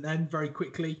incident then very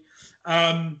quickly.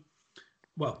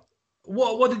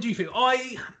 What did you think?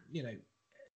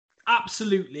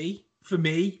 Absolutely, for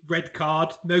me, red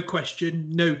card, no question,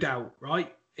 no doubt,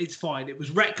 right? It's fine. It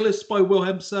was reckless by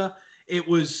Wilhelmser. It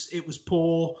was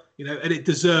poor, and it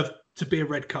deserved to be a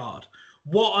red card.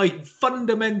 What I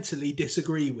fundamentally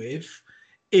disagree with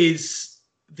is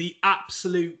the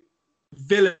absolute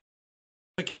vilification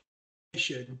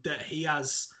that he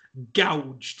has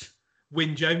gouged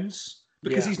Wyn Jones,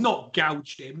 because he's not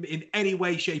gouged him in any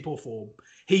way, shape or form.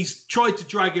 He's tried to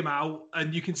drag him out,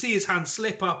 and you can see his hand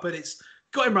slip up, and it's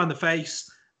got him around the face,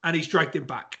 and he's dragged him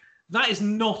back. That is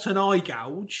not an eye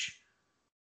gouge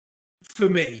for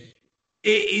me.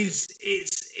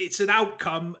 It's an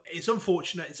outcome. It's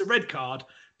unfortunate. It's a red card,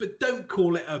 but don't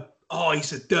call it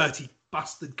he's a dirty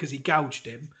bastard because he gouged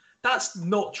him. That's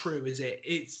not true, is it?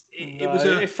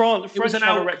 France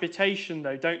have a reputation,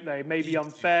 though, don't they? Maybe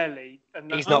unfairly.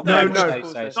 And he's not. Not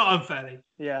unfairly.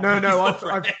 Yeah. No.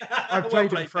 I've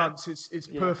played in France. It's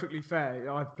perfectly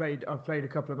fair. I've played a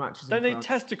couple of matches. Don't they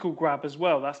testicle grab as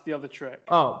well? That's the other trick.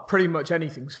 Oh, pretty much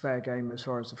anything's fair game as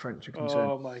far as the French are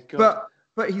concerned. Oh my god.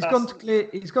 But he's gone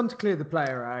to clear the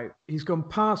player out. He's gone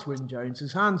past Wyn Jones,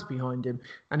 his hands behind him,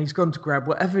 and he's gone to grab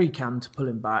whatever he can to pull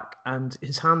him back. And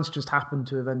his hands just happen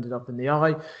to have ended up in the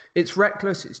eye. It's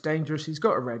reckless. It's dangerous. He's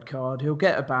got a red card. He'll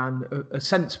get a ban, a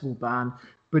sensible ban,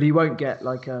 but he won't get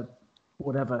like a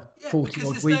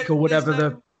 40-odd week or whatever.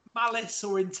 No malice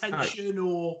or intention,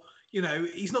 or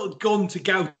he's not gone to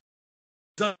gouge.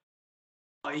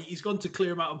 He's gone to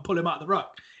clear him out and pull him out of the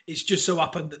ruck. It's just so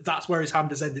happened that that's where his hand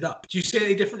has ended up. Do you see it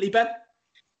any differently, Ben?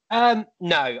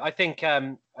 No, I think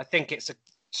it's a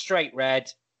straight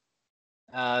red.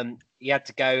 He had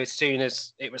to go as soon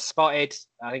as it was spotted.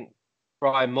 I think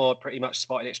Brian Moore pretty much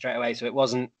spotted it straight away, so it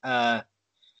wasn't.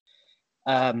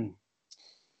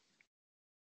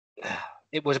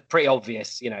 It was pretty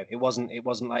obvious, It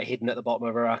wasn't like hidden at the bottom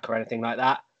of a ruck or anything like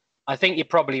that. I think you're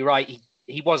probably right.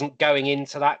 He wasn't going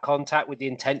into that contact with the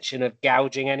intention of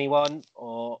gouging anyone,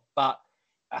 but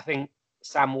I think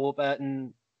Sam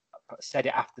Warburton said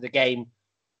it after the game.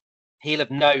 He'll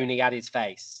have known he had his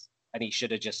face and he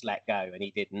should have just let go, and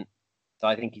he didn't. So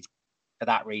I think for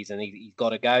that reason he's got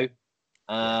to go.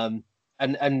 And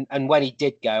when he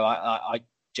did go, I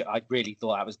really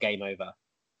thought that was game over.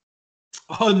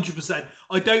 100%.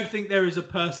 I don't think there is a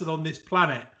person on this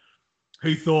planet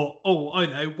who thought, I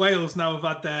know, Wales now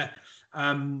have had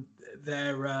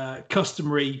their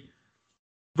customary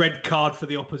red card for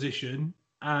the opposition,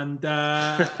 and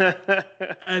they're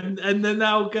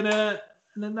now gonna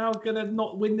and they're now going to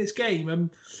not win this game.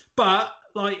 But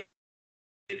like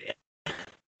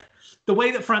the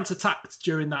way that France attacked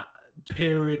during that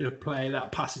period of play,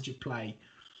 that passage of play,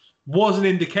 was an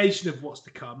indication of what's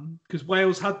to come, because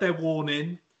Wales had their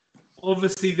warning.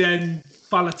 Obviously, then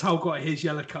Faletau got his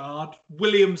yellow card.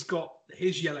 Williams got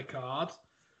his yellow card.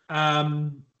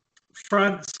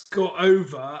 France got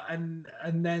over, and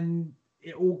then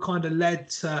it all kind of led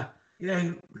to,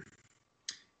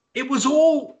 it was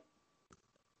all,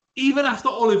 even after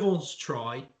Olivon's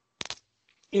try,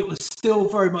 it was still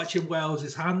very much in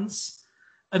Wales's hands,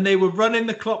 and they were running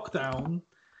the clock down.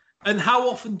 And how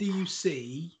often do you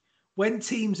see when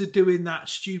teams are doing that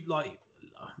stupid, like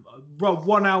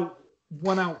one out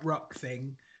ruck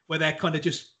thing, where they're kind of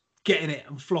just getting it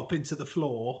and flopping to the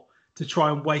floor to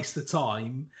try and waste the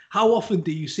time? How often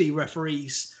do you see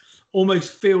referees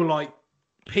almost feel like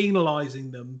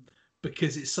penalising them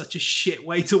because it's such a shit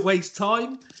way to waste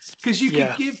time? Because you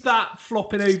can give that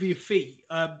flopping over your feet,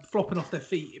 flopping off their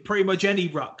feet, pretty much any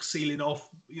ruck, sealing off,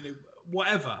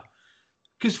 whatever.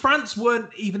 Because France weren't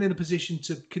even in a position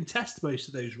to contest most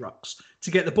of those rucks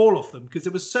to get the ball off them, because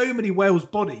there were so many Wales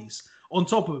bodies on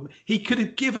top of him. He could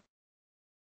have given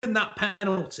that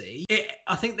penalty.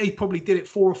 I think they probably did it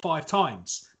 4 or 5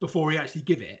 times before he actually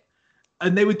give it,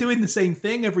 and they were doing the same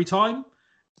thing every time.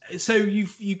 So you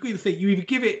think you either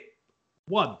give it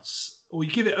once, or you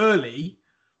give it early,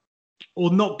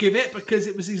 or not give it, because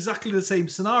it was exactly the same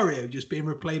scenario just being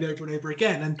replayed over and over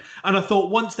again. And I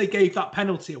thought once they gave that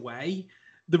penalty away,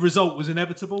 the result was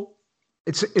inevitable.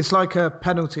 It's like a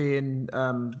penalty in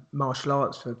martial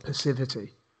arts for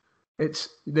passivity.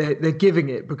 They're giving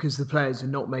it because the players are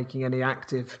not making any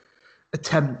active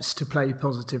attempts to play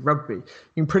positive rugby. You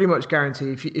can pretty much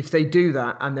guarantee if they do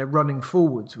that and they're running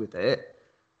forwards with it,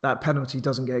 that penalty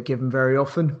doesn't get given very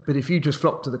often. But if you just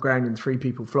flop to the ground and 3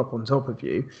 people flop on top of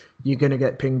you, you're going to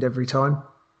get pinged every time.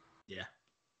 Yeah.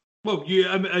 Well, you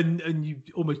and you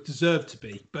almost deserve to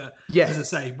be. But as I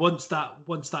say, once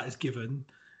that is given,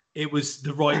 it was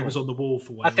the writing was on the wall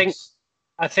for Wales.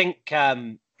 I think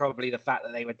probably the fact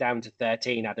that they were down to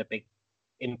 13 had a big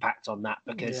impact on that,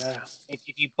 because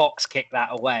if you box kick that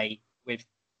away with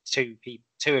two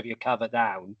of your cover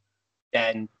down,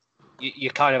 then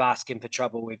you're kind of asking for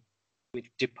trouble with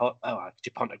Dupont.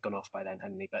 Dupont had gone off by then,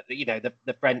 hadn't he? But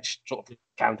the French sort of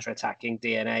counter-attacking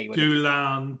DNA.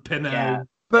 Dulin, Pinot.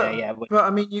 But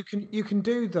I mean, you can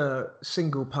do the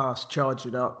single pass, charge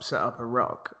it up, set up a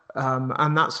ruck,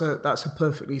 and that's a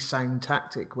perfectly sound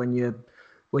tactic when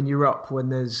you're up, when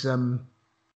there's a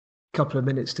couple of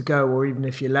minutes to go, or even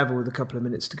if you're level with a couple of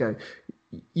minutes to go.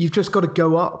 You've just got to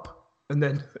go up and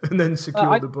then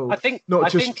secure the ball,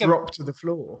 not just drop to the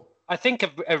floor. I think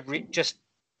just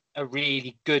a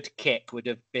really good kick would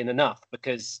have been enough,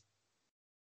 because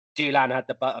Dulin had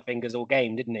the butterfingers all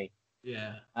game, didn't he?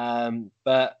 Yeah.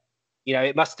 But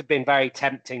it must have been very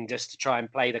tempting just to try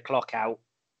and play the clock out.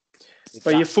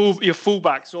 But your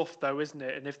fullback's off though, isn't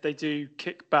it? And if they do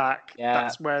kick back,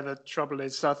 that's where the trouble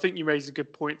is. So I think you raised a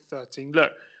good point, 13.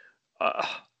 Look,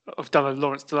 I've done a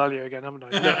Lawrence Dallaglio again, haven't I?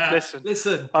 Look,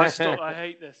 listen. I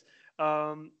hate this.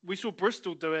 We saw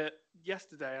Bristol do it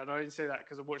yesterday, and I didn't say that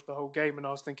because I watched the whole game and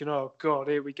I was thinking, oh God,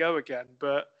 here we go again.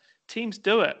 But teams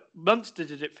do it. Munster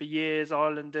did it for years.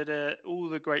 Ireland did it. All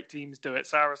the great teams do it.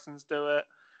 Saracens do it.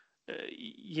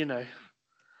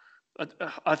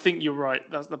 I think you're right.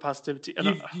 That's the positivity.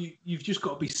 You've just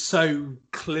got to be so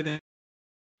clinical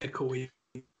in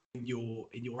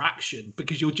your action,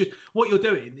 because what you're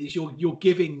doing is you're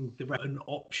giving the ref an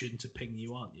option to ping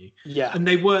you, aren't you? Yeah. And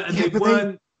they weren't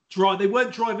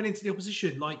driving into the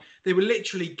opposition. Like, they were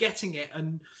literally getting it,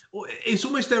 and it's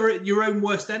almost they're your own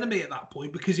worst enemy at that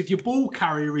point, because if your ball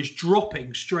carrier is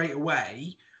dropping straight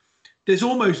away, there's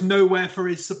almost nowhere for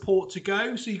his support to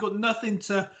go. So you've got nothing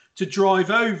to drive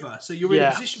over. So you're in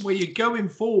a position where you're going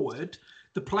forward,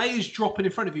 the player's dropping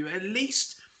in front of you. At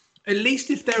least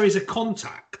if there is a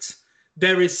contact,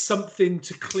 there is something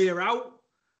to clear out,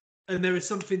 and there is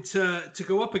something to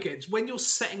go up against. When you're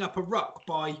setting up a ruck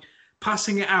by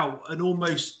passing it out and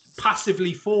almost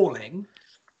passively falling,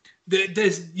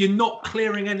 you're not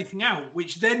clearing anything out,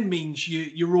 which then means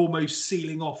you're almost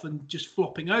sealing off and just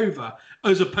flopping over,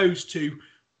 as opposed to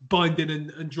binding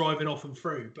and driving off and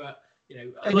through. But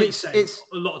like you say,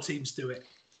 a lot of teams do it.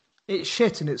 It's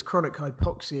shit, and it's chronic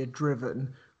hypoxia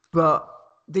driven. But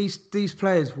these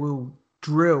players will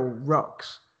drill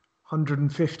rucks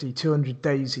 150, 200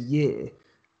 days a year.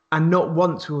 And not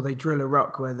once will they drill a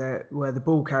ruck where the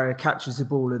ball carrier catches the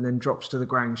ball and then drops to the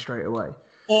ground straight away.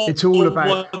 It's all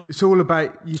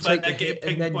about you take the hit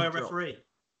and then by a referee.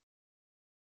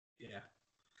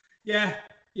 Yeah,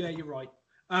 you're right.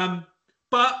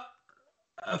 But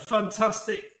a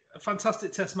fantastic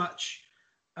Test match,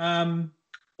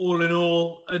 all in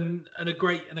all, and a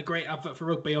great advert for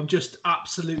rugby. I'm just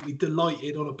absolutely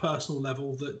delighted on a personal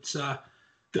level that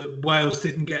Wales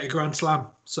didn't get a Grand Slam.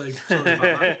 So sorry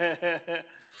about that.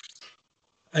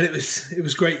 And it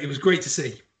was great. It was great to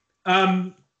see.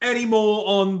 Any more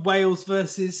on Wales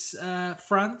versus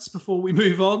France before we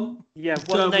move on? Yeah,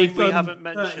 one name we haven't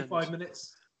mentioned. 35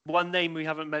 minutes. One name we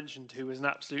haven't mentioned who was an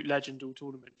absolute legend all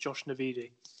tournament, Josh Navidi.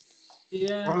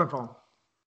 Yeah. Oliver.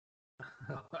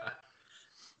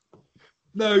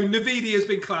 No, Navidi has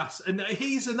been class, and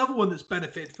he's another one that's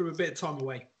benefited from a bit of time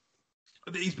away.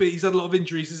 He's had a lot of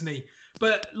injuries, hasn't he?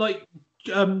 But like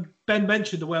Ben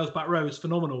mentioned, the Wales back row is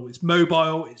phenomenal. It's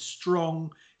mobile, it's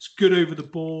strong, it's good over the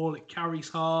ball, it carries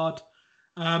hard,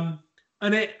 and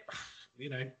it,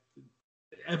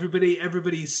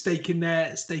 everybody's staking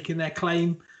their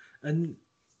claim, and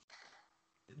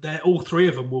all three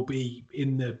of them will be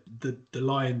in the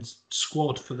Lions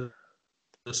squad for the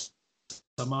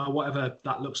summer, whatever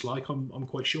that looks like. I'm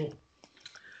quite sure.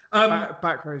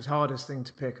 Back row's hardest thing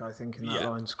to pick, I think, in that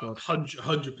Lions squad.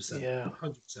 100%. Yeah,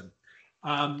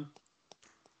 100%.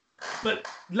 But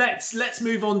let's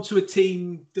move on to a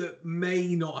team that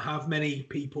may not have many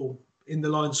people in the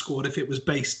Lions squad if it was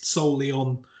based solely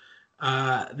on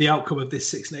the outcome of this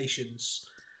Six Nations.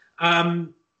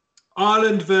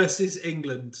 Ireland versus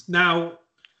England. Now,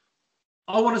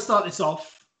 I want to start this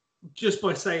off just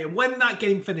by saying, when that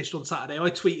game finished on Saturday, I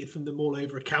tweeted from the All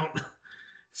Over account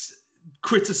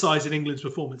criticising England's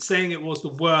performance, saying it was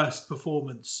the worst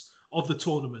performance of the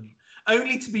tournament,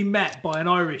 only to be met by an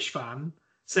Irish fan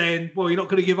saying, well, you're not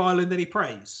going to give Ireland any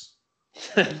praise.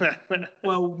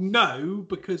 Well, no,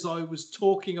 because I was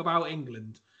talking about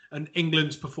England and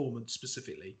England's performance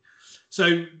specifically.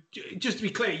 So just to be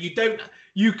clear,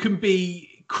 you can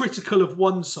be critical of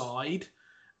one side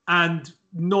and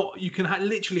you can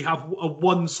literally have a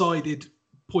one-sided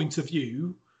point of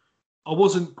view. I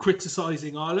wasn't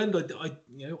criticising Ireland. I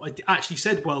actually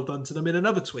said well done to them in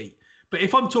another tweet. But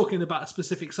if I'm talking about a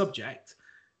specific subject,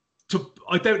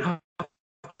 I don't have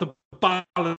to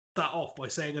balance that off by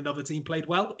saying another team played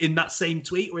well in that same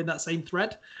tweet or in that same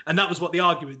thread. And that was what the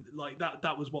argument,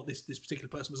 that was what this particular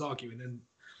person was arguing. And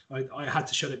I had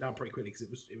to shut it down pretty quickly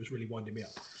because it was really winding me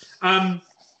up.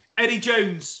 Eddie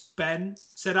Jones, Ben,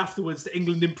 said afterwards that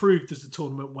England improved as the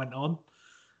tournament went on.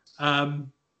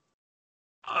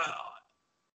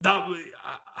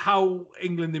 How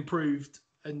England improved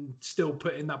and still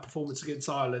put in that performance against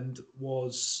Ireland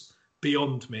was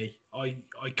beyond me. I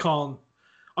can't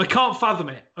fathom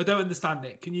it. I don't understand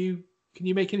it. Can you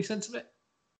make any sense of it?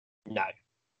 No.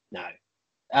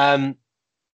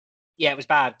 Yeah, it was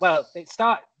bad. Well,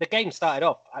 the game started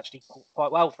off actually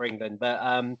quite well for England, but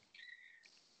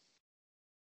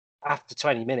after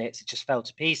 20 minutes, it just fell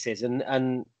to pieces.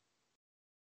 And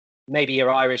maybe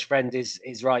your Irish friend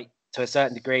is right to a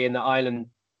certain degree in that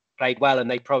Ireland played well, and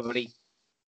they probably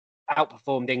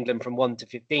outperformed England from 1 to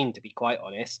 15, to be quite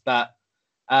honest. But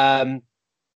I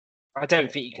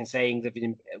don't think you can say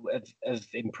England have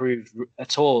improved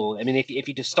at all. I mean, if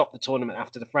you just stop the tournament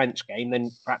after the French game,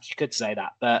 then perhaps you could say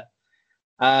that. But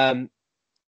I'm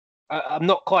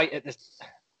not quite as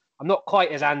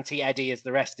anti-Eddie as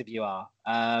the rest of you are.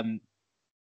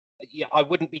 Yeah, I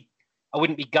wouldn't be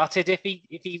gutted if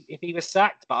he was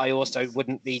sacked, but I also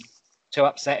wouldn't be too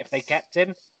upset if they kept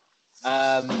him.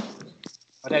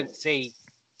 I don't see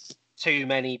too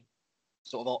many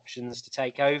sort of options to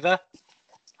take over.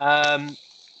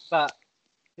 But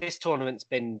this tournament's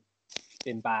been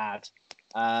bad.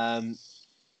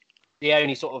 The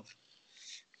only sort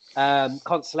of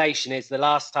consolation is the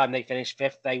last time they finished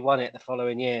fifth, they won it the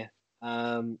following year.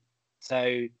 So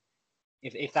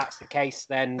if that's the case,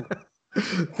 then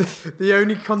the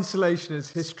only consolation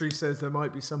is history says there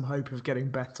might be some hope of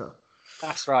getting better.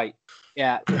 That's right.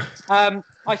 Yeah. I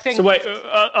think. So wait.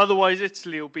 Otherwise,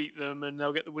 Italy will beat them, and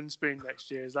they'll get the wind spoon next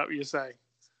year. Is that what you're saying?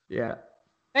 Yeah.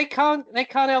 They can't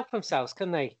help themselves,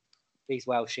 can they? These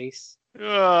Welshies.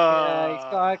 Yeah, he's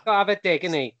got to have a dig,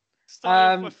 isn't he?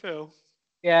 Starting with Phil.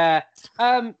 Yeah.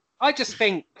 I just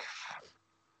think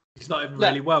he's not even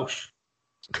really Welsh.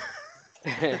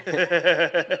 Are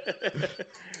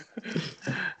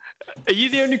you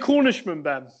the only Cornishman,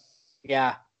 Ben?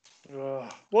 Yeah.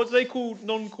 What do they call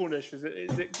non-Cornish? Is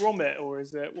it Grommet or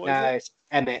is it? It's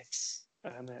Emmets.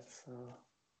 Emmets. Oh.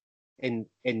 In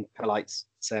polite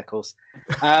circles.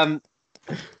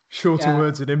 Shorter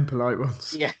words than impolite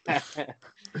ones. Yeah.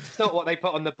 It's not what they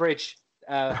put on the bridge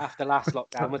after last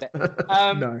lockdown, was it?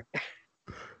 No.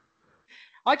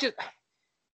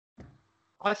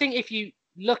 I think if you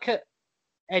look at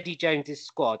Eddie Jones's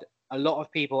squad, a lot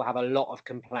of people have a lot of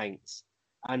complaints.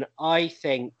 And I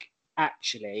think,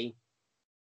 actually,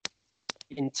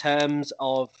 in terms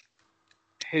of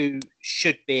who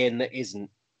should be in that isn't,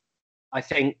 I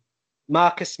think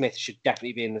Marcus Smith should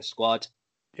definitely be in the squad.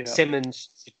 Yeah. Simmons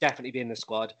should definitely be in the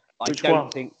squad. I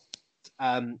don't think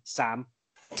Sam,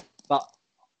 but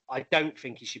I don't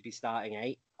think he should be starting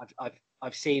 8.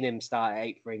 I've seen him start at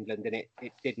 8 for England, and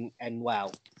it didn't end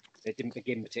well. It didn't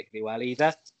begin particularly well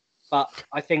either. But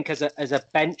I think as a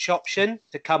bench option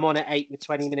to come on at 8 with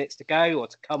 20 minutes to go, or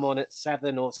to come on at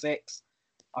 7 or 6,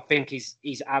 I think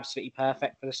he's absolutely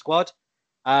perfect for the squad.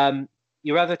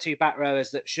 Your other 2 back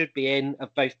rowers that should be in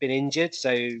have both been injured,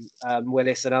 so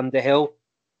Willis and Underhill.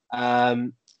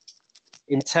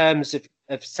 In terms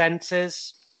of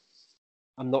centres,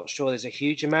 I'm not sure there's a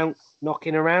huge amount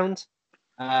knocking around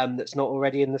that's not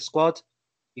already in the squad.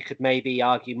 You could maybe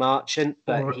argue Marchant,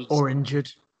 but or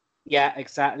injured. Yeah,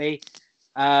 exactly.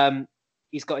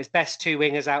 He's got his best 2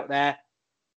 wingers out there.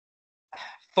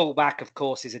 Fullback, of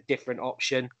course, is a different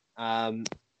option,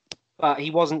 but he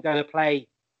wasn't going to play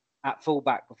at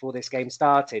fullback before this game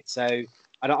started. So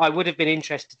I would have been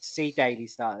interested to see Daly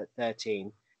start at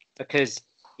 13, because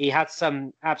he had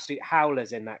some absolute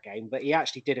howlers in that game, but he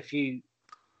actually did a few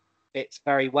bits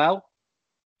very well.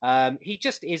 He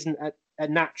just isn't a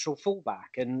natural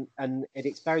fullback, and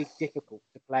it's very difficult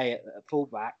to play at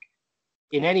fullback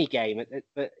in any game,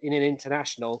 but in an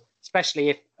international, especially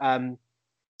if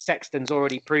Sexton's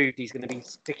already proved he's going to be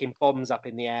sticking bombs up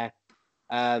in the air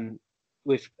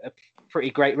with a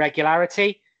pretty great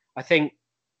regularity. I think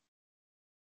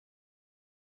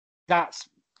that's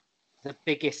the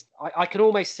biggest. I can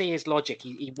almost see his logic.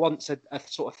 He wants a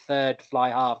sort of third fly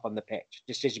half on the pitch,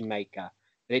 decision maker,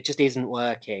 but it just isn't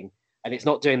working, and it's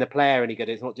not doing the player any good.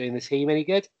 It's not doing the team any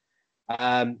good.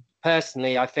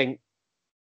 Personally, I think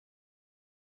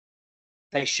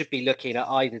they should be looking at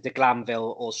either De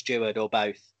Glanville or Stewart or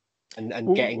both,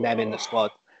 and getting them in the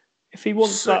squad. If he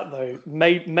wants that, though,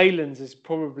 Malins is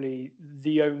probably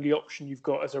the only option you've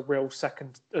got as a real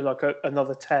second, like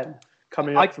another 10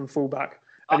 coming up from fullback.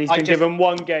 And he's been given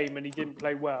 1 game and he didn't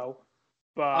play well.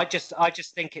 But I just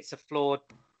think it's a flawed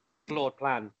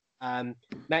plan.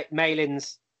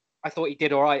 Malins, I thought he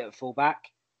did all right at fullback,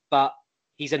 but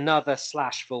he's another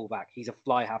 / fullback. He's a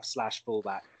fly half /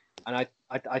 fullback, and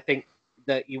I think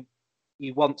that you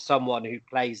want someone who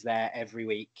plays there every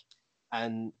week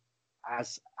and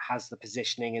has the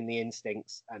positioning and the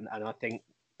instincts, and I think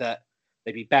that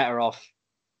they'd be better off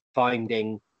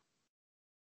finding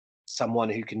someone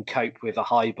who can cope with a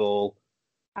high ball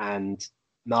and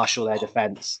marshal their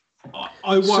defence.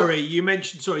 I worry. You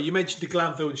mentioned De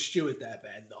Glanville and Stewart there,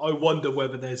 Ben. I wonder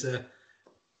whether there's a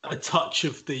touch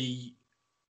of the,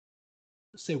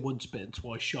 let's say, once bitten,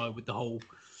 twice shy with the whole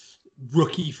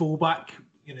rookie fullback.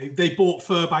 You know, they bought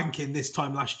Furbank in this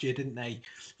time last year, didn't they,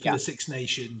 for the Six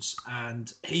Nations?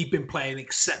 And he'd been playing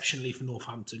exceptionally for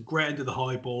Northampton, great under the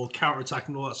high ball, counter-attack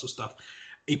and all that sort of stuff.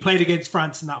 He played against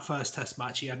France in that first test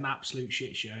match. He had an absolute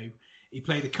shit show. He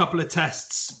played a couple of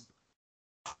tests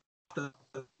after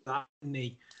that, didn't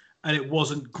he? And it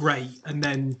wasn't great. And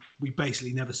then we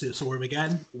basically never saw him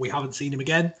again. We haven't seen him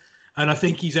again. And I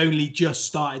think he's only just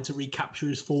starting to recapture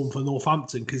his form for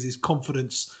Northampton because his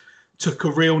confidence took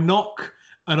a real knock.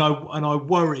 And I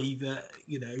worry that,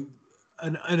 you know,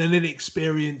 an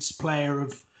inexperienced player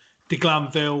of De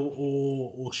Glanville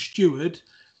or Stewart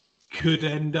could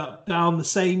end up down the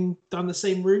same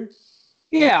route.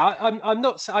 Yeah, I'm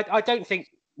not. I don't think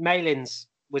Malins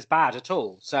was bad at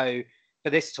all. So for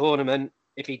this tournament,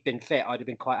 if he'd been fit, I'd have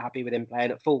been quite happy with him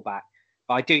playing at fullback.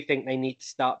 But I do think they need to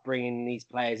start bringing these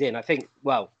players in. I think,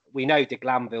 well, we know De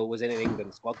Glanville was in an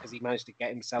England squad because he managed to get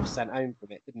himself sent home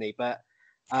from it, didn't he? But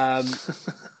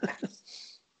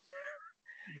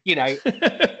you know,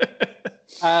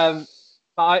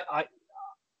 but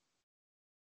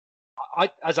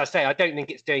I, as I say, I don't think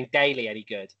it's doing Daly any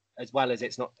good, as well as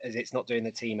it's not doing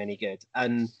the team any good.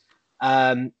 And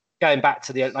going back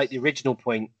to the original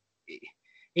point,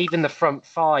 even the front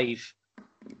 5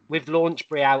 with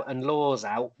Launchbury out and Laws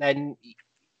out, then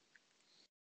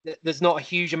there's not a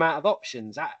huge amount of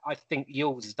options. I think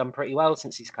Yules has done pretty well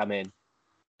since he's come in.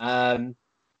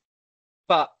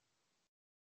 But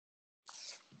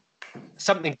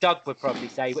something Doug would probably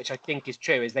say, which I think is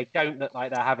true, is they don't look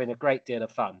like they're having a great deal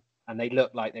of fun, and they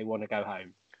look like they want to go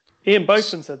home. Ian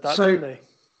Botham said that, didn't he?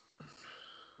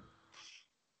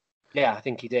 Yeah, I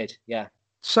think he did. Yeah.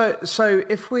 So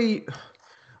if to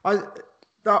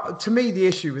me, the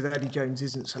issue with Eddie Jones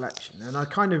isn't selection, and I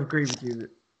kind of agree with you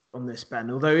on this, Ben.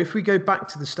 Although if we go back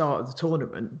to the start of the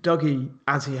tournament, Dougie,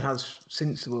 as he has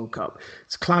since the World Cup,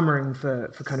 is clamouring for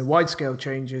kind of wide-scale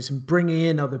changes and bringing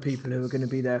in other people who are going to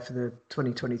be there for the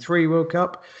 2023 World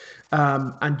Cup.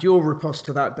 And your riposte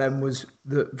to that, Ben, was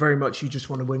that very much you just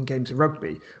want to win games of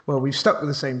rugby. Well, we've stuck with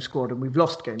the same squad and we've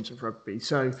lost games of rugby,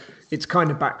 so it's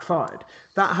kind of backfired.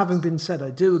 That having been said, I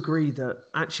do agree that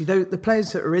actually the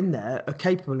players that are in there are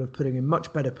capable of putting in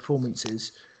much better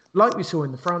performances, like we saw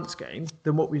in the France game,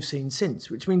 than what we've seen since,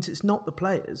 which means it's not the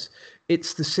players,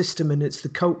 it's the system and it's the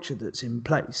culture that's in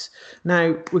place.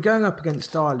 Now, we're going up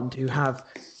against Ireland, who have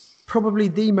probably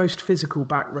the most physical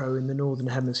back row in the Northern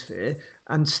Hemisphere,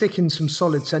 and sticking some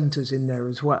solid centres in there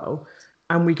as well.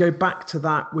 And we go back to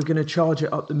that, we're going to charge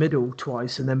it up the middle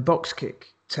twice and then box kick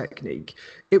technique.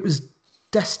 It was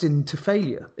destined to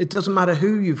failure. It doesn't matter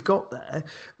who you've got there,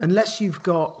 unless you've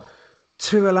got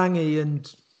Tuolangi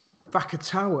and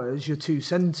Vakatawa as your two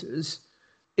centres,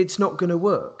 it's not going to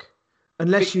work.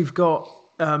 Unless you've got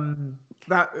the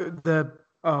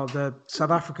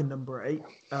South African number 8,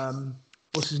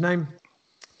 what's his name?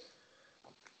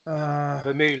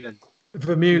 Vermeulen.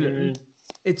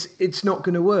 It's not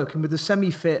going to work. And with the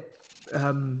semi-fit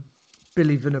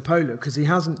Billy Vunipola, because he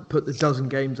hasn't put the dozen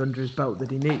games under his belt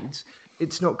that he needs,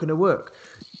 it's not going to work.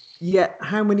 Yet,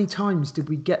 how many times did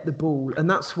we get the ball? And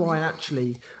that's why,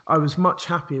 actually, I was much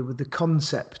happier with the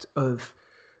concept of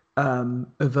a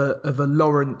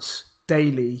Lawrence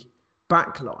Daly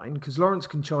backline, because Lawrence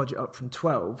can charge it up from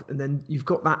 12, and then you've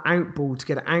got that out ball to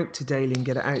get it out to Daly and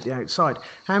get it out the outside.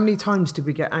 How many times did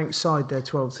we get outside their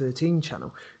 12-13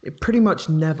 channel? It pretty much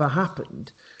never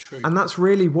happened. True. And that's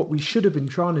really what we should have been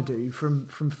trying to do from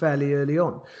fairly early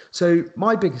on. So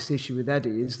my biggest issue with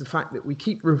Eddie is the fact that we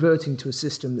keep reverting to a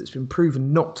system that's been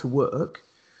proven not to work,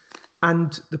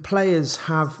 and the players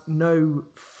have no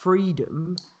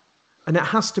freedom, and it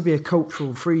has to be a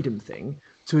cultural freedom thing,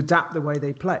 to adapt the way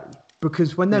they play.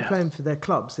 Because when they're playing for their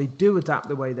clubs, they do adapt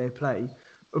the way they play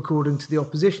according to the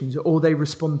oppositions, or they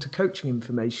respond to coaching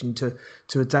information to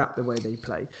adapt the way they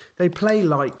play. They play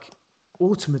like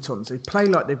automatons. They play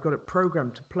like they've got it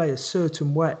programmed to play a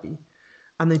certain way,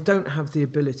 and they don't have the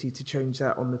ability to change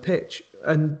that on the pitch.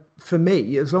 And for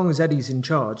me, as long as Eddie's in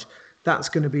charge, that's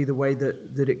going to be the way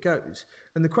that it goes.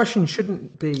 And the question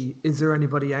shouldn't be, is there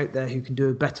anybody out there who can do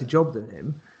a better job than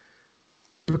him?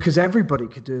 Because everybody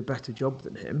could do a better job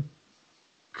than him.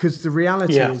 Because the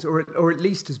reality is, or at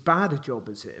least as bad a job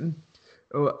as him,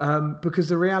 because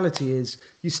the reality is,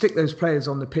 you stick those players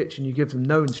on the pitch and you give them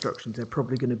no instructions, they're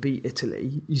probably going to beat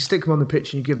Italy. You stick them on the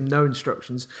pitch and you give them no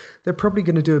instructions, they're probably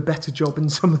going to do a better job in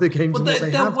some of the games than what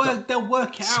they have done. They'll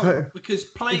work it out, because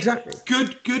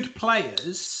good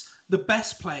players, the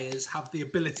best players, have the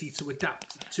ability to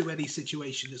adapt to any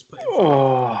situation that's put in front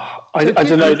of them. I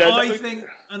don't know.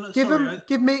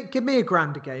 Give me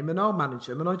 £1,000 a game and I'll manage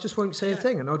them, and I just won't say a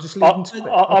thing, and I'll just leave them to it.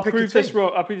 I'll prove this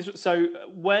wrong. So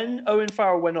when Owen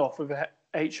Farrell went off with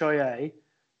HIA,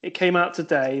 it came out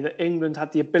today that England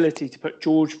had the ability to put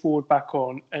George Ford back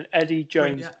on, and Eddie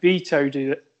Jones vetoed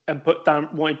it and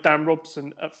wanted Dan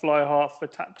Robson at fly half for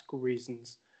tactical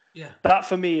reasons. Yeah, that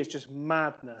for me is just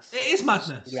madness. It is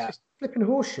madness. Yeah, it's flipping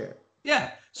horseshit.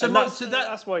 Yeah,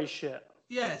 that's why he's shit.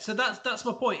 Yeah, so that's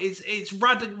my point. It's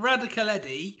radical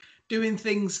Eddie doing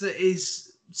things that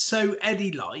is so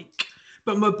Eddie-like.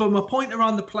 But my point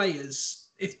around the players,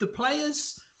 if the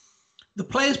players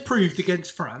proved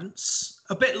against France,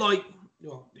 a bit like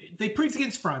they proved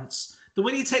against France, that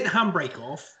when you take the handbrake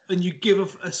off and you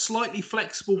give a slightly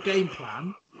flexible game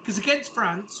plan, because against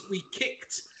France we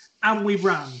kicked and we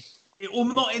ran.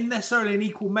 Not in necessarily an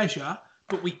equal measure,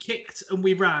 but we kicked and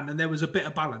we ran, and there was a bit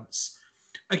of balance.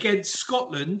 Against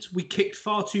Scotland, we kicked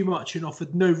far too much and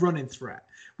offered no running threat.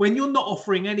 When you're not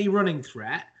offering any running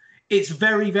threat, it's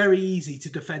very, very easy to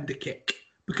defend a kick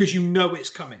because you know it's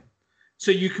coming.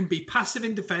 So you can be passive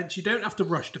in defence. You don't have to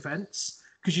rush defence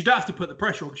because you don't have to put the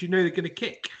pressure on because you know they're going to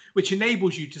kick, which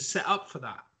enables you to set up for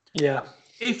that. Yeah.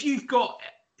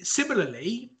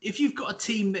 Similarly, if you've got a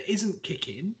team that isn't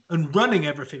kicking and running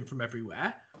everything from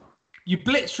everywhere, you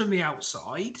blitz from the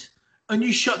outside and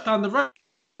you shut down the run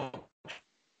options.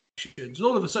 And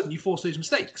all of a sudden, you force those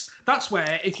mistakes. That's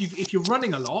where, if you're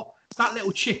running a lot, that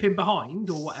little chip in behind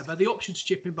or whatever, the options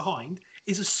chip in behind,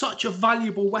 is such a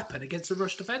valuable weapon against a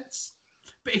rush defence.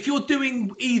 But if you're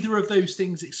doing either of those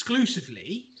things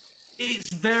exclusively,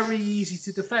 it's very easy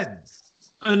to defend.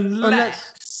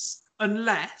 Unless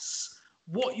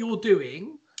what you're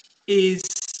doing is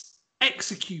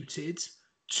executed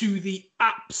to the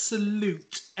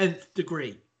absolute nth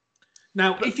degree.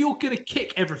 Now, if you're going to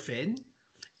kick everything,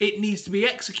 It needs to be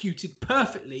executed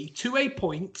perfectly to a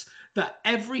point that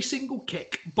every single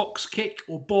kick, box kick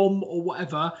or bomb or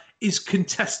whatever, is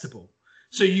contestable.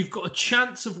 So you've got a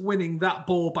chance of winning that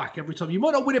ball back every time. You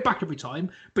might not win it back every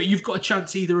time, but you've got a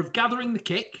chance either of gathering the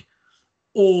kick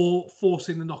or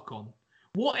forcing the knock-on.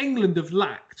 What England have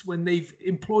lacked when they've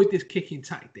employed this kicking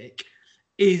tactic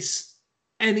is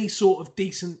any sort of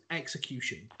decent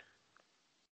execution.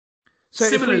 So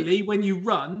similarly, when you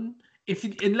run,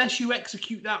 unless you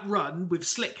execute that run with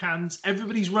slick hands,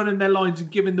 everybody's running their lines and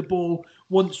giving the ball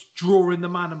once drawing the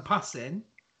man and passing,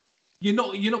 you're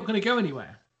not going to go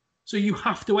anywhere. So you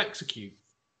have to execute.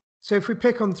 So if we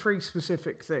pick on three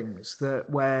specific things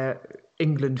where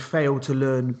England failed to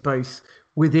learn both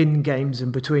within games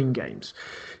and between games,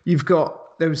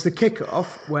 there was the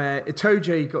kickoff where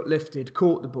Itoje got lifted,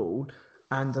 caught the ball,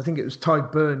 and I think it was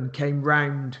Tadhg Beirne came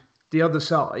round the other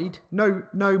side, no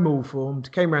maul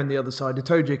formed, came around the other side.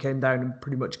 Itoje came down and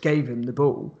pretty much gave him the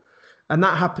ball. And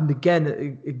that happened again at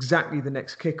exactly the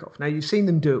next kickoff. Now, you've seen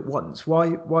them do it once.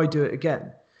 Why do it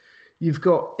again? You've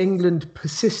got England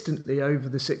persistently over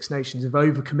the Six Nations have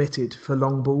overcommitted for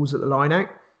long balls at the line out.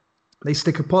 They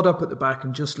stick a pod up at the back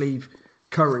and just leave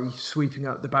Curry sweeping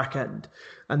up the back end.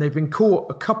 And they've been caught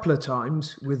a couple of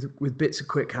times with bits of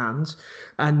quick hands.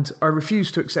 And I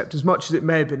refuse to accept, as much as it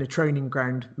may have been a training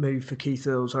ground move for Keith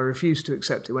Earls, I refuse to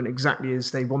accept it went exactly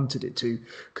as they wanted it to,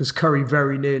 because Curry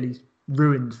very nearly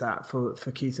ruined that for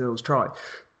Keith Earls' try.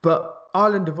 But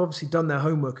Ireland have obviously done their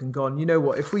homework and gone, you know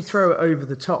what, if we throw it over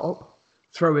the top,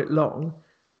 throw it long,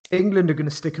 England are going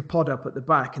to stick a pod up at the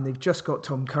back, and they've just got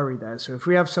Tom Curry there. So if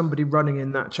we have somebody running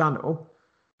in that channel,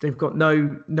 they've got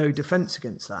no defence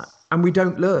against that. And we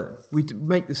don't learn. We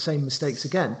make the same mistakes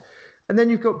again. And then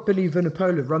you've got Billy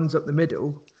Vunipola runs up the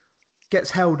middle,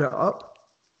 gets held up,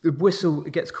 the whistle,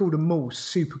 it gets called a maul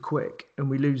super quick, and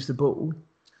we lose the ball.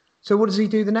 So what does he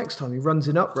do the next time? He runs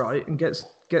in upright and gets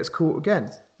caught again.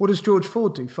 What does George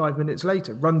Ford do 5 minutes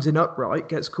later? Runs in upright,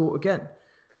 gets caught again.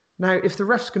 Now, if the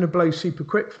ref's going to blow super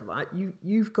quick for that,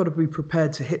 you've got to be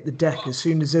prepared to hit the deck as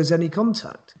soon as there's any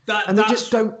contact.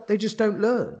 They just don't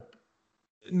learn.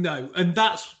 No, and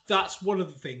that's one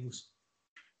of the things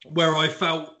where I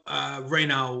felt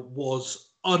Reynal was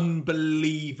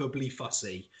unbelievably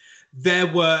fussy. There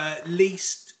were at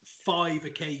least 5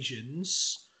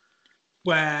 occasions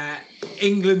where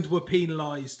England were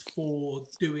penalised for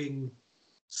doing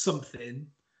something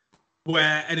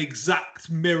where an exact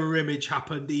mirror image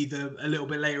happened either a little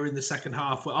bit later in the second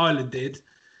half, where Ireland did,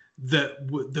 that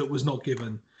was not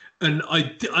given. And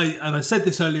I said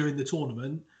this earlier in the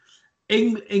tournament,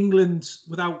 England,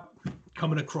 without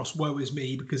coming across woe is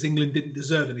me, because England didn't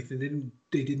deserve anything,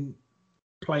 they didn't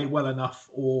play well enough,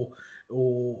 or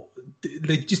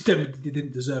they just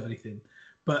didn't deserve anything.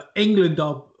 But England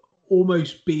are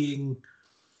almost being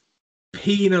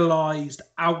penalised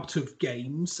out of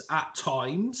games at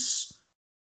times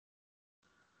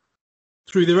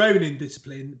through their own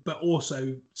indiscipline, but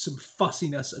also some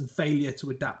fussiness and failure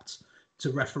to adapt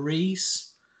to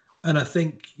referees. And I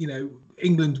think,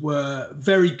 England were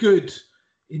very good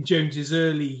in Jones's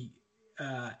early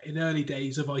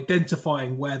days of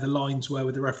identifying where the lines were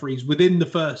with the referees within the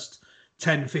first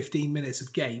 10, 15 minutes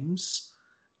of games,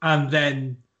 and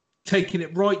then taking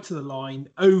it right to the line,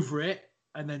 over it,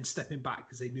 and then stepping back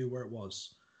because they knew where it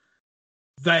was.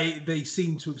 They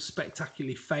seem to have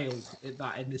spectacularly failed at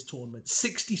that in this tournament.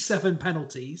 67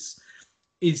 penalties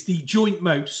is the joint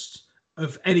most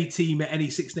of any team at any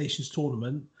Six Nations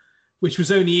tournament, which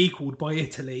was only equalled by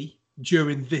Italy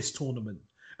during this tournament.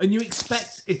 And you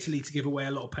expect Italy to give away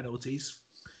a lot of penalties,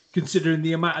 considering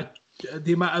the amount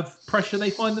of pressure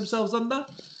they find themselves under.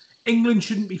 England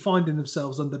shouldn't be finding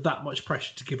themselves under that much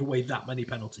pressure to give away that many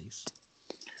penalties.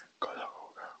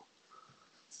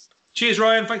 Cheers,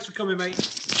 Ryan. Thanks for coming, mate.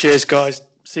 Cheers, guys.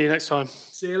 See you next time.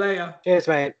 See you later. Cheers,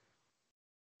 mate.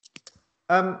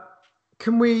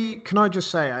 Can I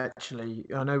just say, actually,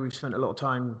 I know we've spent a lot of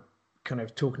time kind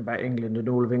of talking about England and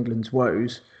all of England's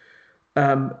woes.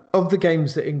 Of the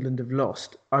games that England have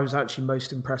lost, I was actually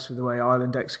most impressed with the way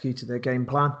Ireland executed their game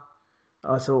plan.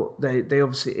 I thought they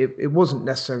obviously, it wasn't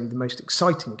necessarily the most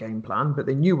exciting game plan, but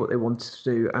they knew what they wanted to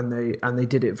do, and they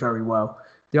did it very well.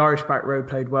 The Irish back row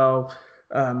played well.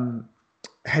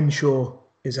 Henshaw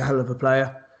is a hell of a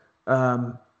player.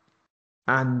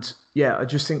 And yeah, I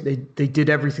just think they did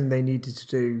everything they needed to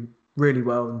do really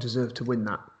well and deserved to win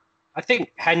that. I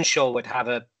think Henshaw would have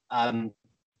a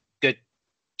good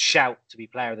shout to be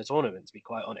player of the tournament, to be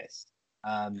quite honest.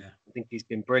 I think he's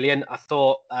been brilliant. I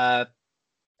thought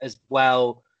as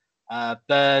well,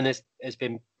 Beirne has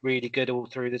been really good all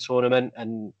through the tournament,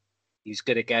 and he's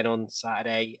good again on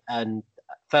Saturday. And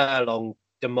Furlong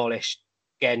demolished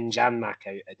Genge and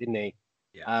Makota, didn't he?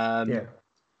 Yeah.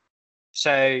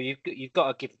 So you've got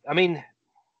to give. I mean,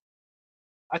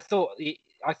 I thought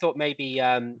maybe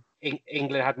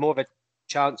England had more of a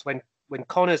chance when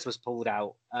Connors was pulled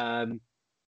out,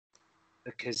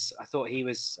 because I thought he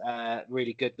was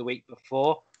really good the week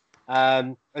before.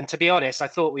 And to be honest, I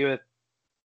thought we were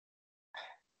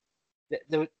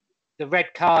the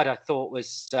red card. I thought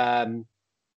was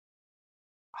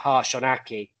harsh on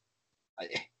Aki.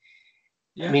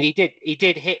 Yeah. I mean, he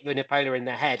did hit Vunipola in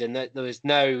the head, and there was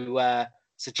no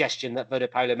suggestion that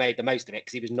Vunipola made the most of it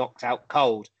because he was knocked out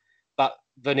cold. But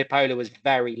Vunipola was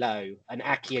very low, and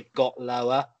Aki had got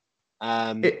lower.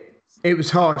 It was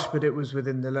harsh, but it was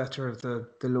within the letter of the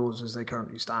laws as they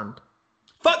currently stand.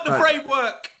 Fuck the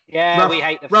framework! Yeah, we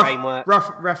hate the framework.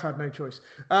 Ref had no choice.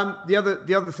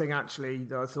 The other thing actually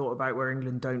that I thought about where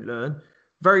England don't learn,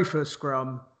 very first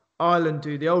scrum, Ireland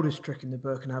do the oldest trick in the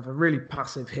book and have a really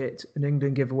passive hit, and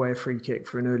England give away a free kick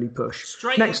for an early push.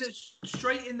 Straight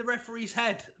in the referee's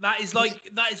head. That is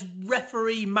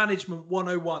referee management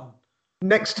 101.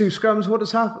 Next two scrums,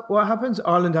 what happens?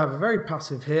 Ireland have a very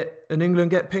passive hit, and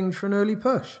England get pinged for an early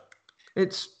push.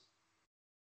 It's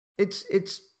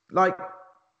like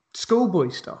schoolboy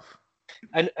stuff.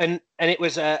 And it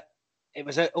was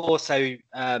also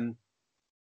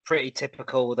pretty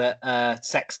typical that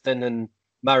Sexton and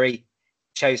Murray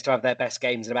chose to have their best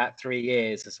games in about 3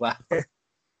 years as well.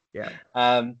 Yeah.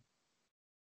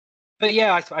 But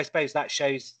yeah, I suppose that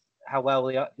shows how well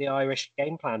the Irish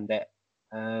game planned it.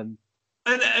 And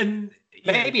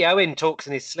maybe Owen talks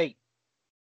in his sleep.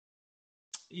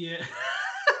 Yeah.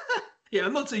 Yeah,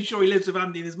 I'm not too sure he lives with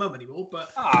Andy and his mum anymore,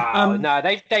 but no,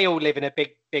 they all live in a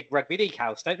big rugby league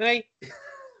house, don't they?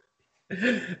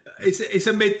 It's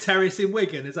a mid-terrace in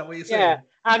Wigan, is that what you're saying? Yeah,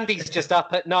 Andy's just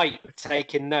up at night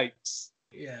taking notes.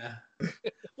 Yeah.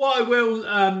 Well, I will.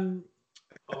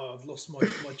 I've lost my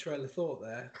trail of thought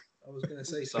there. I was going to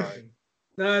say something.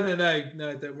 No,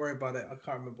 don't worry about it. I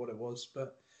can't remember what it was,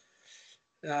 but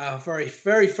very,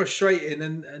 very frustrating,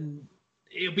 and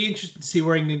it'll be interesting to see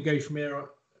where England go from here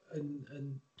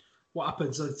and what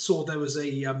happens. I saw there was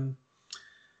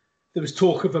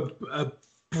talk of a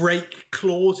break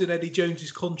clause in Eddie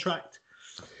Jones's contract.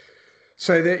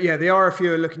 So the RFU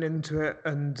are looking into it,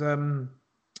 and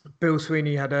Bill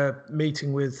Sweeney had a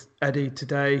meeting with Eddie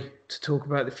today to talk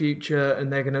about the future,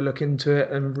 and they're going to look into it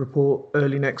and report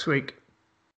early next week.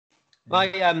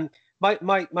 My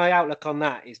outlook on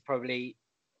that is probably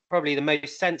the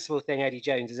most sensible thing Eddie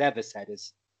Jones has ever said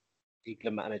as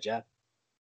England manager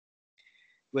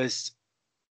was,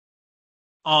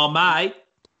 mate.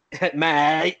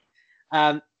 Mate.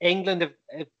 England have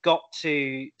got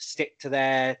to stick to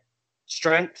their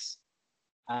strengths.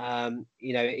 And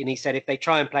he said if they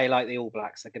try and play like the All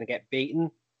Blacks, they're going to get beaten.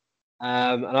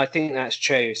 And I think that's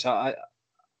true. So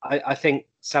I think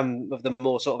some of the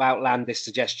more sort of outlandish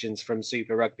suggestions from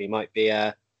Super Rugby might be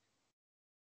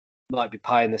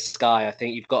pie in the sky. I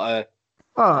think you've got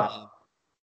to.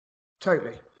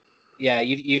 Totally. Yeah,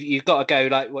 you've got to go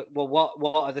like, well,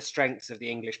 what are the strengths of the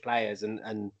English players,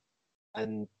 and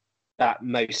that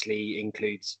mostly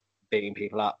includes beating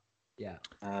people up. Yeah.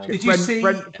 Did you see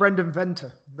Brendan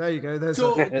Venter? There you go.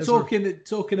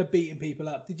 Talking of beating people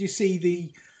up. Did you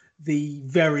see the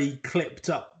very clipped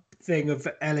up thing of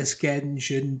Ellis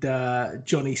Genge and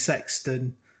Johnny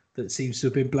Sexton that seems to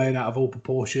have been blown out of all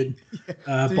proportion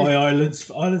by Ireland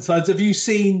sides? Have you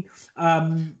seen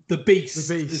the Beast?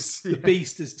 The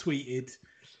Beast has tweeted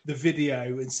the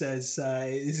video and says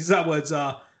his exact words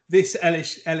are, "This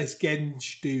Ellis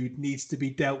Genge dude needs to be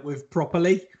dealt with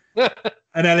properly."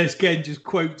 And Ellis Genge just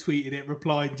quote tweeted it,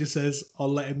 replied, just says,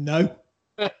 "I'll let him know."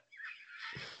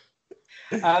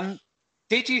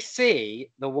 Did you see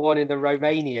the one in the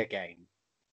Romania game?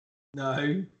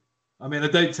 No, I mean I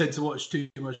don't tend to watch too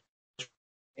much.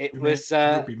 It was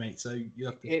rugby, mate. So you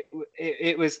have to.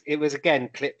 It was again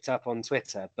clipped up on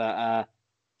Twitter, but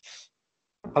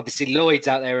obviously Lloyd's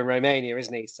out there in Romania,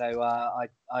 isn't he? So I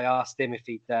asked him if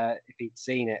he'd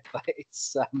seen it, but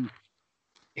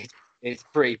it's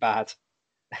pretty bad.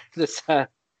 There's a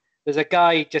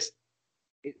guy just.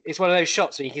 It's one of those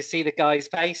shots where you can see the guy's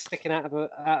face sticking out of a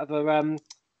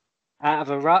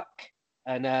ruck,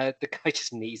 and the guy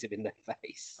just knees him in the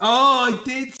face. Oh, I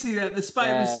did see that. It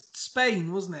was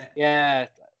Spain, wasn't it? Yeah,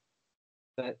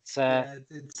 but I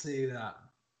did see that.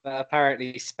 But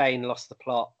apparently Spain lost the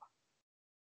plot.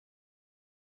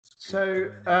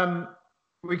 So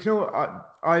we can all.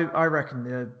 I reckon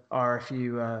the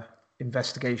RFU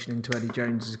investigation into Eddie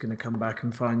Jones is going to come back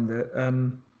and find that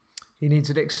he needs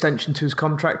an extension to his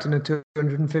contract and a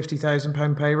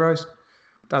 £250,000 pay rise.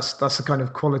 That's the kind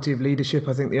of quality of leadership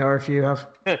I think the RFU have.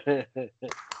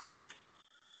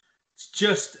 It's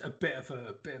just a bit of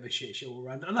a shit show all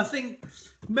around, and I think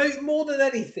more than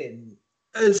anything,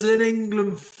 as an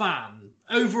England fan,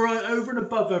 over and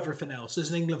above everything else, as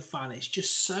an England fan, it's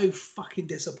just so fucking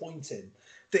disappointing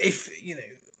that if you're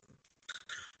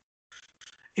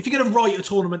going to write a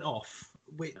tournament off,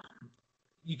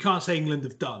 you can't say England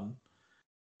have done,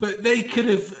 but they could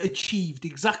have achieved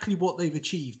exactly what they've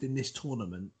achieved in this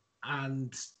tournament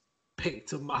and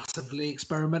picked a massively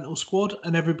experimental squad,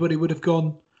 and everybody would have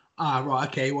gone, right,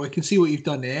 okay, well, I can see what you've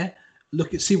done here.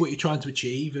 See what you're trying to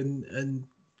achieve, and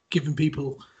giving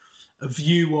people a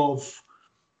view of,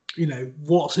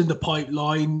 what's in the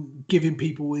pipeline, giving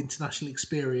people international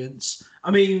experience.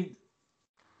 I mean,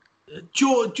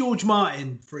 George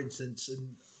Martin, for instance,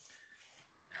 and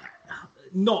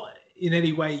not in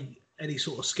any way any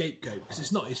sort of scapegoat, because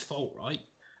it's not his fault, right?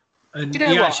 And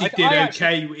he actually did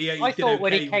okay. I thought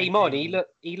when he came on, he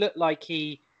looked like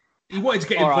he wanted to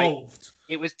get involved.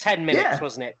 It was 10 minutes,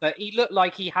 wasn't it? But he looked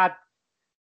like he had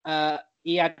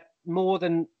more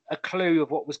than a clue of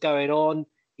what was going on.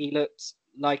 He looked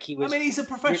like he was. I mean, he's a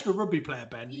professional rugby player,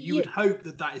 Ben. You would hope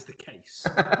that is the case.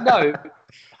 No,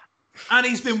 and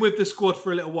he's been with the squad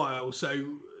for a little while,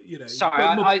 so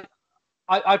Sorry,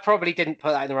 I probably didn't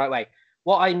put that in the right way.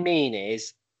 What I mean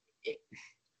is,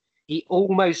 he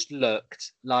almost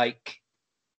looked like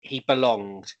he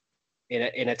belonged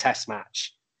in a test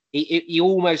match. He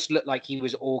almost looked like he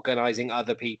was organising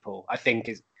other people, I think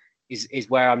is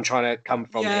where I'm trying to come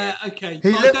from. Yeah, here. okay.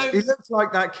 He looks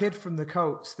like that kid from the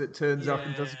Colts that turns up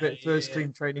and does a bit of first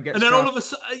team training, gets and then all of a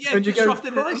sudden, and you go,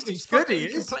 he's good, he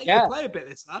is. Play a bit,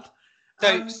 this lad.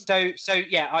 So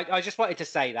yeah, I just wanted to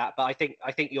say that, but I think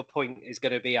your point is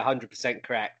going to be 100%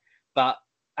 correct. But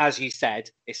as you said,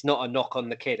 it's not a knock on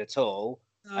the kid at all,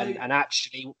 no. and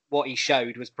actually what he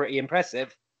showed was pretty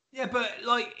impressive. Yeah, but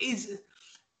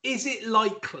is it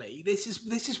likely? This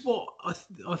is what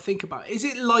I think about. Is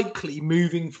it likely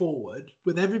moving forward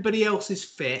with everybody else's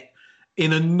fit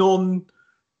in a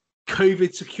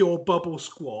non-COVID secure bubble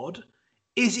squad?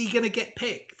 Is he going to get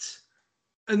picked?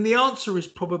 And the answer is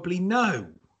probably no.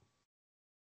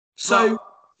 So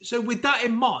with that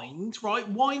in mind, right?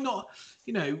 Why not?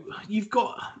 You've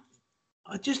got.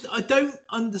 I don't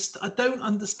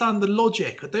understand the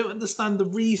logic. I don't understand the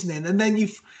reasoning. And then you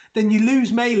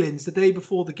lose Malins the day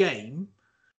before the game,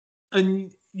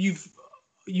 and you've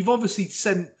obviously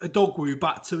sent a Dogwoo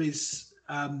back to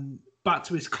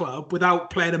his club without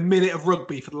playing a minute of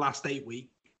rugby for the last 8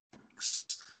 weeks.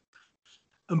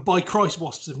 And by Christ,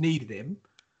 Wasps have needed him,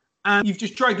 and you've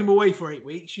just dragged him away for 8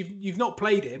 weeks. You've not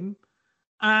played him,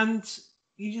 and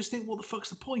you just think, what the fuck's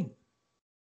the point?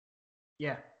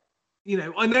 Yeah.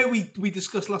 I know we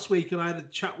discussed last week, and I had a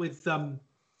chat with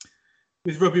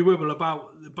Robbie Wibble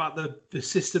about the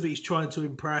system he's trying to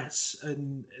impress,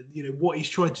 and what he's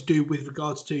trying to do with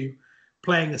regards to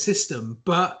playing a system.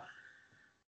 But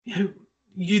you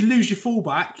lose your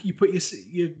fullback, you put your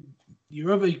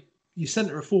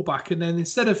centre a fullback, and then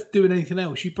instead of doing anything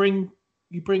else, you bring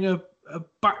a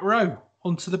back row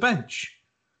onto the bench.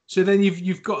 So then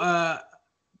you've got a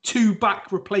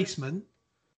 2-back replacement.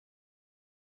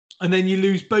 And then you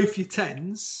lose both your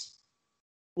 10s,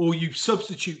 or you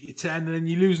substitute your 10, and then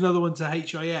you lose another one to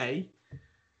HIA,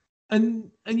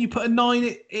 and you put a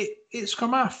 9 at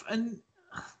scrum half, and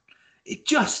it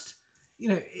just,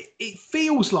 it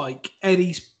feels like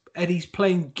Eddie's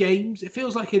playing games. It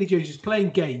feels like Eddie Jones is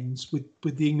playing games with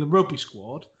the England rugby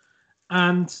squad,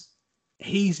 and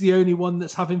he's the only one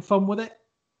that's having fun with it.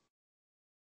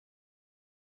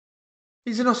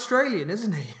 He's an Australian,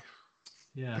 isn't he?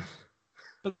 Yeah.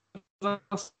 But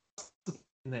that's the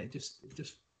thing, it's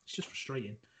just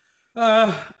frustrating.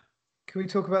 Can we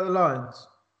talk about the Lions?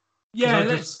 Yeah,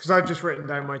 because I've just written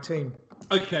down my team.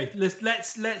 Okay, let's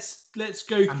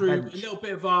go through a little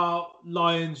bit of our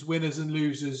Lions winners and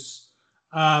losers,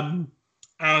 and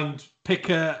pick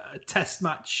a test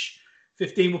match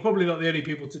 15. We're probably not the only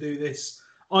people to do this.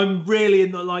 I'm really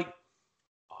in the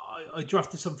I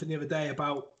drafted something the other day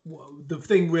about the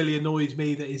thing really annoys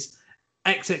me, that is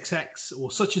XXX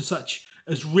or such and such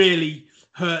has really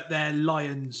hurt their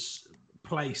Lions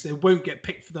place. They won't get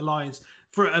picked for the Lions.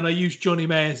 And I use Johnny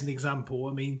May as an example.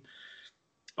 I mean,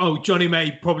 Johnny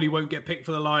May probably won't get picked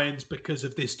for the Lions because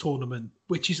of this tournament,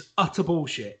 which is utter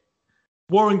bullshit.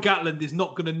 Warren Gatland is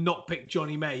not going to not pick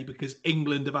Johnny May because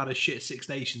England have had a shit Six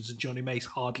Nations and Johnny May's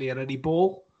hardly had any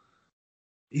ball.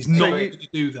 He's not going to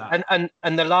do that.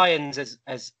 And the Lions,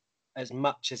 as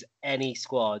much as any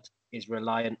squad, is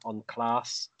reliant on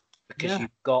class, because you've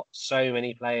got so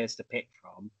many players to pick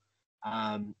from,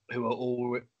 who are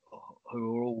all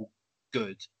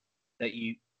that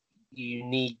you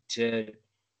need to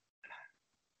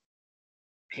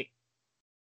pick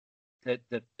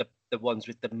the ones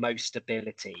with the most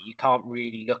stability. You can't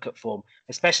really look at form,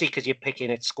 especially because you're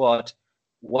picking a squad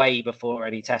way before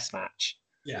any test match.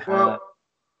 Yeah. Well,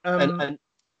 and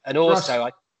also,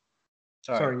 Russ,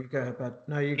 sorry, you go ahead, bud.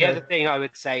 No, you the go. other thing I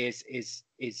would say is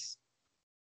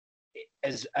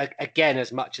as again,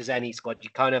 as much as any squad, you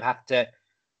kind of have to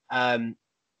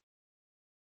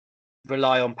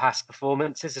rely on past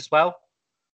performances as well.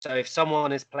 So if someone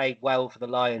has played well for the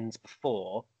Lions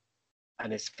before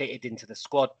and has fitted into the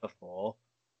squad before,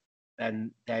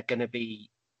 then they're going to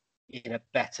be in a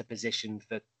better position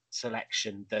for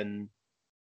selection than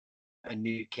a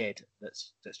new kid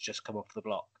that's just come off the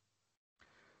block.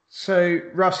 So,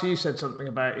 Russ, you said something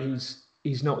about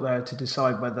he's not there to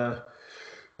decide whether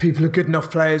people are good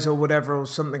enough players or whatever, or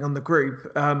something on the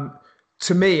group.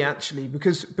 To me, actually,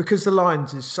 because the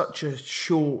Lions is such a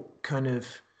short kind of,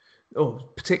 or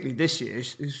particularly this year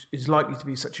is likely to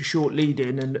be such a short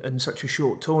lead-in and such a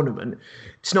short tournament.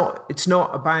 It's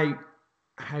not about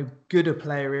how good a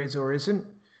player is or isn't.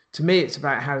 To me, it's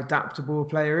about how adaptable a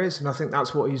player is, and I think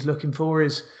that's what he's looking for: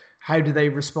 is how do they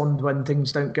respond when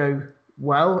things don't go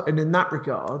well. And in that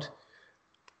regard,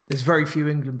 there's very few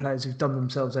England players who've done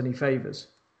themselves any favours.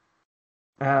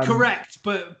 Correct,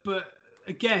 but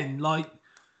again, like,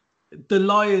 the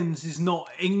Lions is not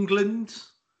England.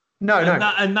 No.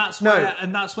 And that's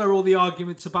where all the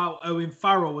arguments about Owen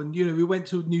Farrell, and we went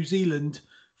to New Zealand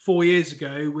 4 years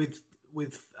ago with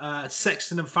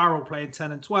Sexton and Farrell playing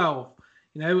 10 and 12,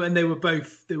 and they were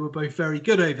both very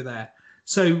good over there.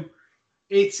 So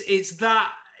it's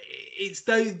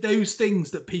those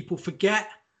things that people forget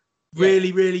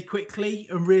really, really quickly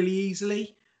and really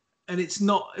easily. And it's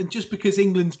not, and just because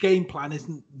England's game plan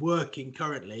isn't working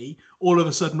currently, all of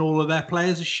a sudden all of their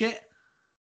players are shit.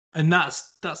 And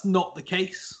that's not the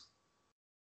case.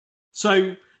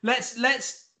 So let's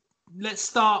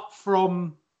start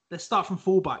from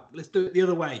fullback. Let's do it the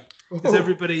other way, because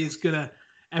everybody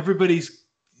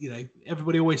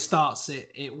always starts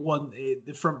it at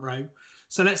the front row.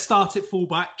 So let's start at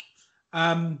fullback.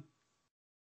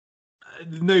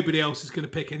 Nobody else is going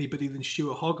to pick anybody than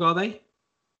Stuart Hogg, are they?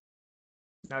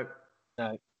 No.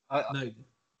 No.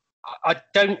 I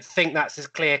don't think that's as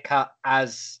clear cut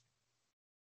as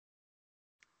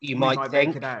you might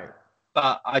think. It out.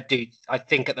 But I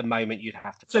think at the moment you'd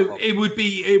have to. So it would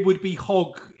be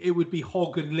Hogg. It would be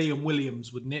Hogg and Liam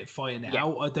Williams, wouldn't it? Fighting it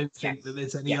out. I don't think that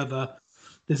there's any other.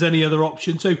 There's any other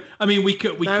option. So I mean, we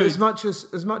could. As much as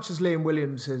Liam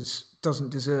Williams doesn't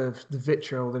deserve the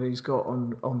vitriol that he's got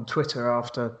on Twitter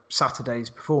after Saturday's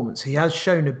performance, he has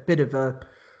shown a bit of a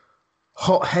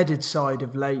hot-headed side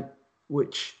of late,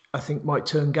 which I think might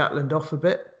turn Gatland off a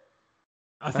bit.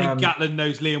 I think Gatland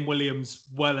knows Liam Williams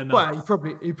well enough. Well,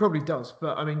 he probably does.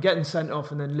 But I mean, getting sent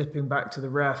off and then lipping back to the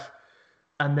ref,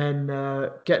 and then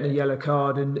getting a yellow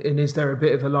card, and is there a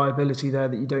bit of a liability there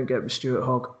that you don't get with Stuart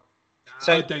Hogg?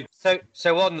 So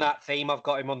on that theme, I've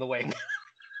got him on the wing.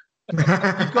 You've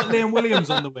got Liam Williams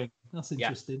on the wing. That's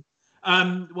interesting.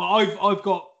 Yeah.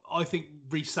 I think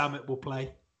Reece Samet will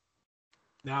play.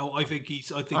 Now I think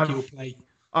he'll play.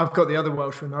 I've got the other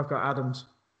Welshman. I've got Adams.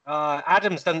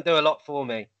 Adams doesn't do a lot for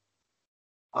me.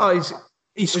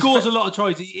 He scores a lot of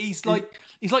tries. He's like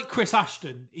Chris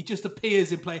Ashton. He just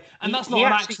appears in play, and that's not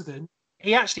an accident.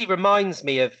 He actually reminds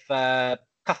me of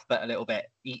Cuthbert a little bit.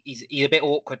 He's a bit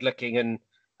awkward looking, and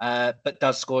but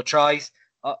does score tries.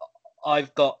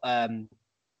 I've got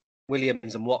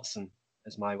Williams and Watson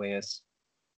as my wingers.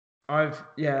 I've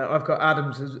got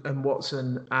Adams and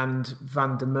Watson and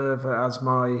Van der Merwe as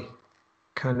my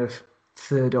kind of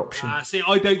third option. See,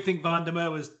 I don't think Van der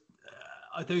Merwe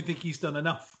I don't think he's done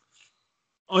enough.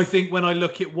 I think when I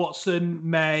look at Watson,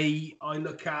 May, I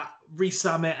look at Reece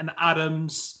Samet and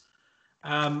Adams.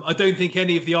 I don't think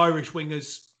any of the Irish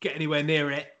wingers get anywhere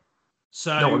near it.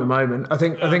 So not at the moment. I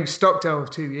think Stockdale of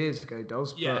 2 years ago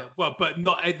does. Yeah, but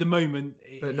not at the moment.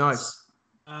 But nice.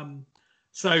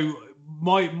 So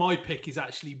my pick is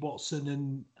actually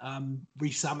Watson and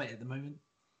Reece Samet at the moment.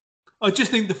 I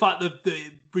just think the fact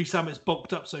that Reece Samet's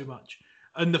bulked up so much,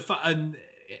 and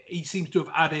he seems to have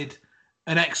added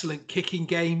an excellent kicking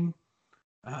game,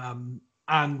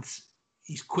 and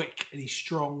he's quick and he's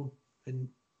strong, and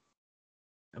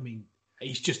I mean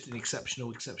he's just an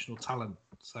exceptional talent.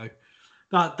 So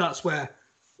that's where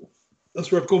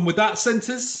I've gone with that.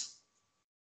 Centres.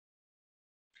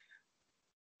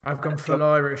 I've gone full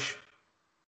Irish.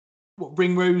 What,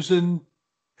 Ringrose and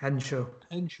Henshaw?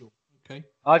 Okay.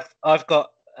 I've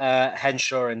got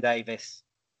Henshaw and Davis.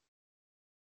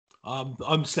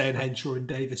 I'm saying Henshaw and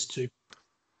Davis too.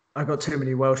 I got too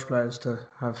many Welsh players to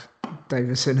have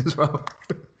Davis in as well.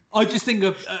 I just think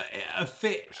a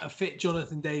fit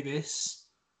Jonathan Davis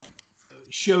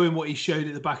showing what he showed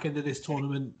at the back end of this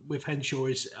tournament with Henshaw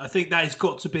is. I think that has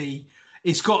got to be.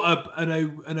 It's got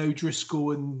an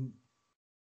O'Driscoll and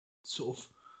sort of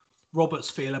Roberts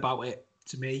feel about it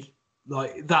to me.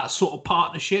 Like that sort of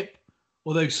partnership,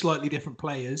 although slightly different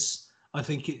players. I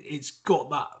think it's got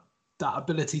that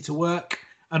ability to work,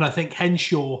 and I think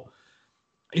Henshaw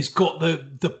has got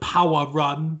the power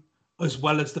run as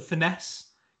well as the finesse.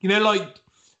 You know, like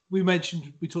we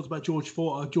talked about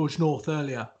George North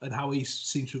earlier and how he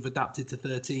seems to have adapted to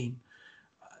 13.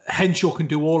 Henshaw can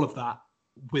do all of that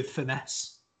with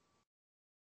finesse.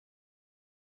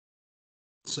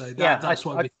 So that's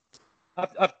what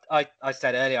I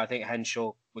said earlier. I think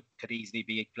Henshaw could easily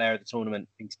be player of the tournament.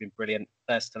 I think he's been brilliant,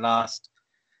 first to last.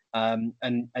 And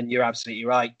you're absolutely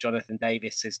right. Jonathan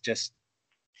Davis is just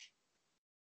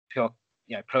pure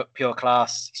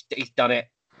class. He's done it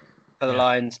for the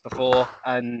Lions before,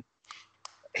 and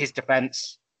his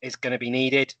defence is going to be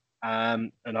needed.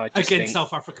 And I just think,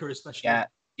 South Africa, especially.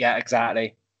 Yeah,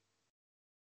 exactly.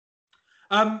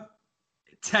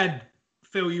 10.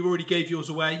 Phil, you already gave yours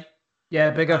away.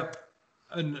 Yeah, bigger.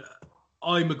 And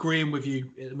I'm agreeing with you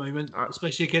at the moment,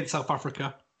 especially against South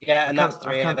Africa. Yeah, and that's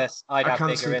three of us. I'd have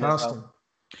bigger in as well.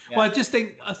 Yeah. Well,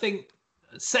 I think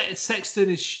Sexton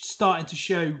is starting to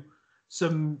show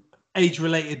some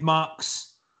age-related marks.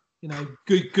 You know,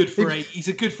 good for age. He's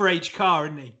a good for age car,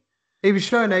 isn't he? He was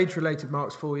showing age-related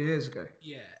marks 4 years ago.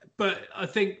 Yeah, but I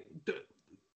think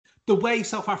the way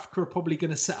South Africa are probably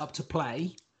going to set up to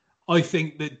play, I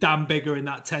think that Dan Bigger in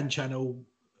that 10 channel,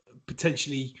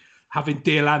 potentially having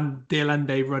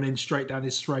Deolande running straight down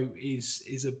his throat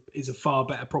is a far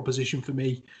better proposition for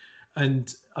me.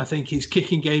 And I think his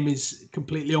kicking game is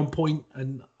completely on point.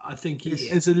 And I think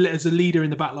as a leader in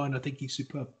the back line, I think he's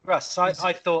superb. Russ, I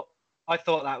thought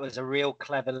that was a real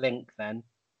clever link then.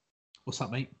 What's that,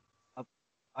 mate?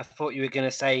 I thought you were going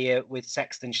to say with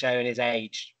Sexton showing his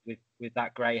age with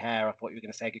that grey hair, I thought you were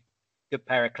going to say a good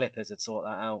pair of clippers would sort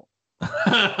that out.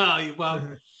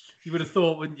 Well, you would have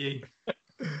thought, wouldn't you?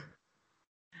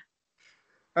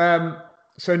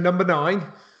 So number 9.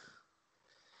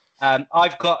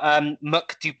 I've got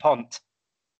Muck DuPont.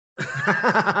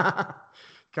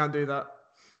 Can't do that.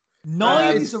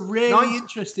 9 is a really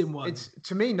interesting one. It's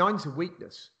to me, 9's a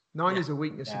weakness. 9 is a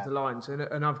weakness of the Lions,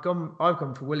 and I've gone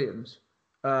for Williams.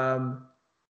 But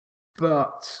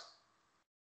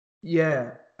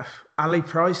yeah, Ali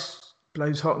Price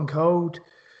blows hot and cold.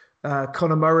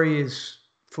 Conor Murray is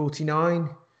 49.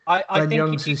 Ben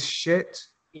Youngs is shit.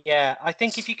 Yeah, I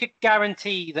think if you could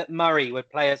guarantee that Murray would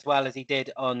play as well as he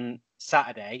did on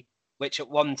Saturday, which at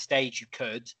one stage you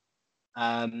could,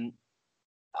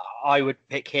 I would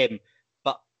pick him.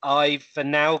 But I've for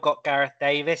now got Gareth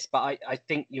Davis, but I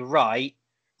think you're right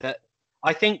that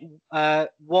I think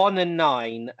 1 and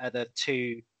 9 are the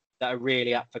two that are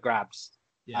really up for grabs.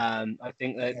 Yeah. I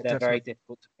think that they're very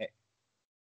difficult to pick.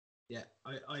 Yeah,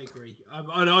 I agree.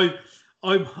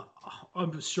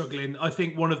 I'm struggling. I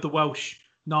think one of the Welsh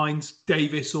 9s,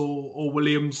 Davis or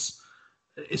Williams,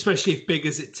 especially if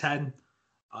Bigger's at 10.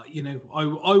 I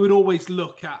would always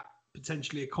look at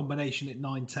potentially a combination at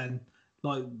 9-10.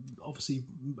 Like obviously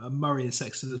Murray and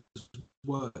Sexton has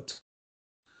worked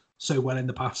so well in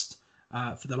the past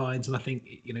for the Lions, and I think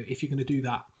if you're going to do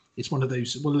that, it's one of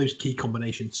those key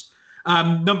combinations.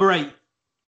 Number 8,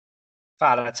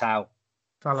 Faletau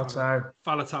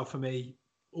for me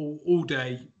all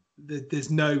day. There's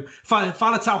no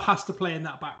Faletau has to play in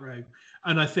that back row,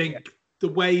 and I think the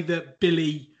way that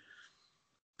Billy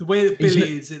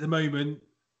is at the moment,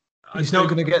 he's not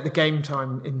going to get the game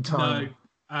time in time. No,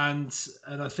 and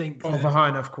I think of a high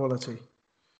enough quality,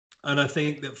 and I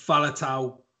think that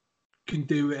Faletau can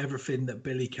do everything that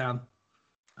Billy can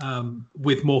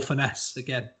with more finesse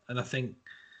again, and I think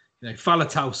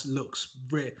Faletau looks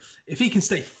if he can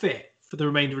stay fit for the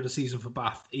remainder of the season for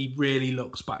Bath, he really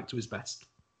looks back to his best.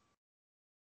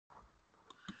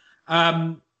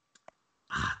 The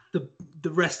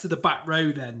rest of the back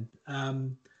row then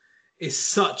is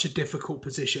such a difficult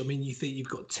position. I mean, you think you've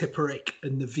got Tipperick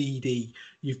and Navidi,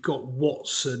 you've got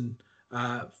Watson,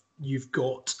 you've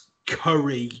got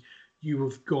Curry, you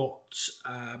have got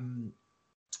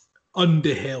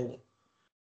Underhill,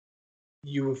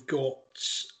 you have got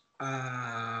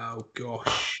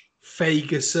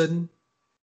Fagerson.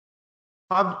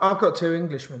 I've got 2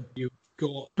 Englishmen. You've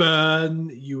got Byrne,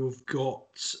 you've got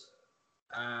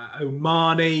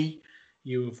Omani,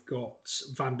 you've got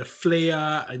Van der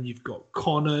Fleer, and you've got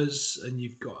Connors, and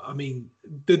you've got,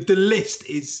 the list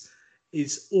is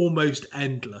almost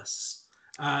endless.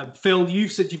 Phil, you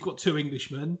said you've got 2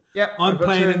 Englishmen. Yeah, I'm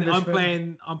playing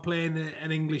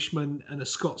an Englishman and a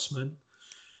Scotsman.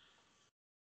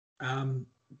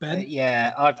 Ben?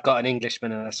 Yeah, I've got an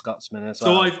Englishman and a Scotsman as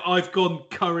well. So I've gone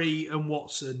Curry and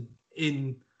Watson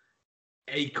in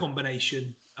a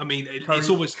combination. I mean, it's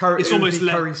almost Curry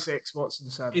 6,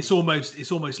 Watson 7. It's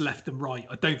almost left and right.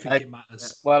 I don't think it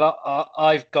matters. Well,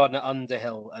 I've gone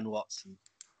Underhill and Watson.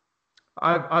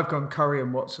 I've gone Curry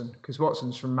and Watson because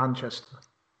Watson's from Manchester.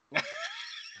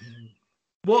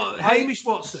 Hamish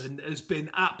Watson has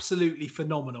been absolutely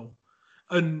phenomenal,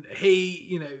 and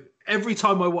he, every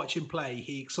time I watch him play,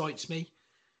 he excites me.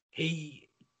 He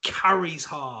carries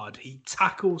hard. He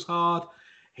tackles hard.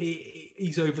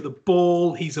 He's over the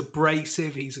ball. He's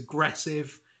abrasive. He's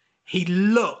aggressive. He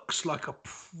looks like a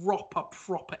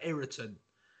proper irritant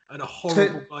and a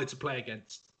horrible guy to play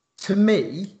against. To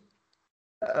me,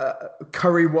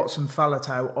 Curry, Watson,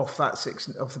 Faletau off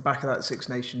the back of that Six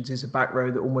Nations is a back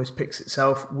row that almost picks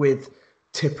itself with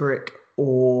Tipuric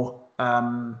or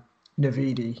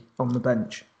Navidi on the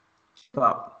bench.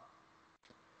 But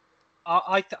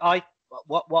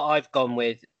what I've gone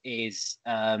with is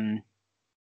I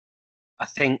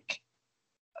think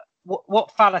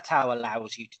what Faletau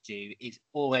allows you to do is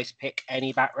almost pick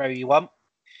any back row you want.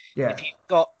 Yeah. If you've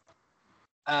got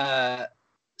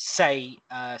say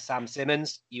Sam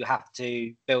Simmons, you have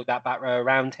to build that back row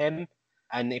around him.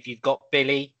 And if you've got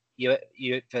Billy, you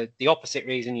for the opposite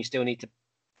reason, you still need to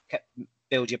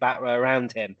build your back row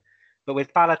around him. But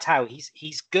with Faletau,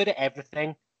 he's good at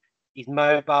everything. He's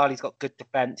mobile. He's got good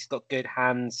defense. He's got good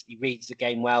hands. He reads the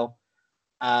game well,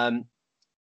 and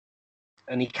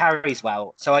he carries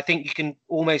well. So I think you can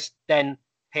almost then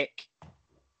pick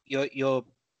your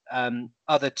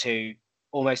other two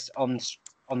almost on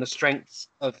the strengths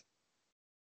of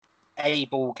a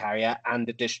ball carrier and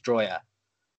a destroyer.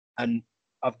 And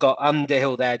I've got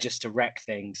Underhill there just to wreck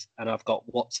things, and I've got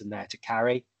Watson there to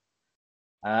carry.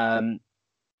 But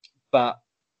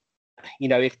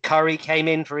if Curry came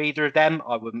in for either of them,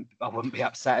 I wouldn't be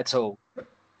upset at all.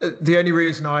 The only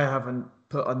reason I haven't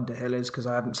put Underhill is because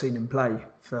I haven't seen him play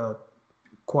for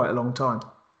quite a long time.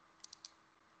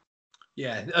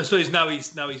 Yeah, I suppose now he's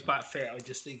back fit. I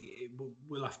just think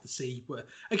we'll have to see. But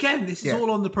again, this is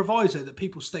all on the proviso that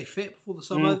people stay fit before the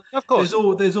summer. Of course,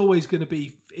 there's always going to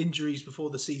be injuries before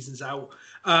the season's out.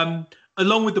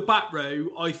 Along with the back row,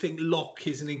 I think lock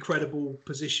is an incredible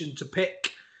position to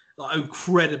pick. Like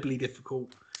incredibly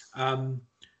difficult.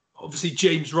 Obviously,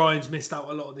 James Ryan's missed out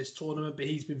a lot of this tournament, but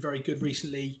he's been very good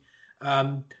recently.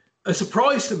 A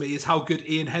surprise to me is how good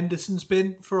Ian Henderson's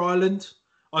been for Ireland.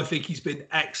 I think he's been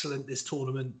excellent this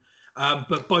tournament.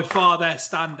 But by far their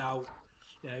standout,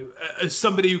 as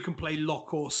somebody who can play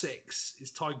lock or six,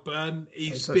 is Tadhg Beirne.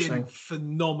 He's been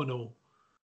phenomenal.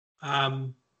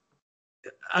 And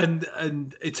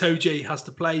Itoje has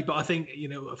to play, but I think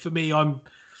for me, I'm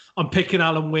picking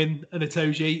Alan Wynne and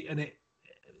Itoje, and it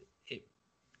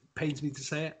pains me to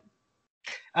say it.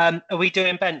 Are we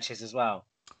doing benches as well?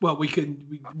 Well, we're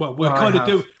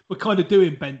kind of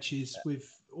doing benches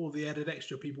with all the added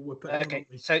extra people we're putting. Okay,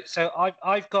 so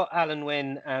I've got Alan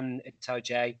Wynne and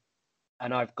Itoje,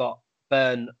 and I've got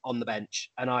Beirne on the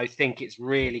bench, and I think it's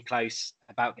really close.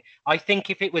 I think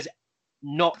if it was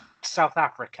not South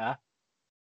Africa,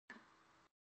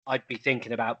 I'd be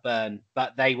thinking about Beirne,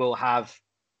 but they will have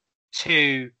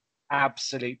two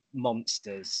absolute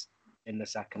monsters in the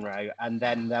second row, and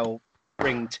then they'll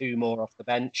bring two more off the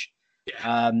bench.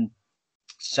 Yeah.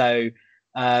 So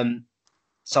I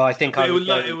think it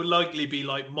would likely be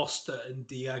like Mostert and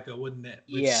Diago, wouldn't it?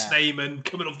 With Snyman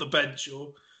coming off the bench,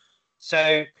 or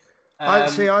so.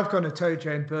 I've gone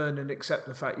Itoje and Beirne and accept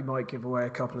the fact you might give away a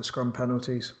couple of scrum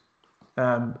penalties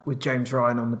with James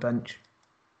Ryan on the bench.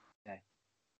 Okay.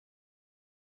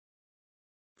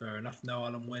 Fair enough. No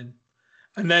Alan Wynne.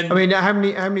 And then how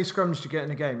many scrums do you get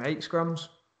in a game? 8 scrums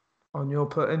on your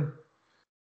putting.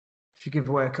 If you give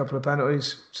away a couple of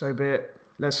penalties, so be it.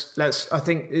 I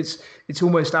think it's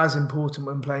almost as important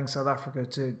when playing South Africa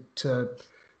to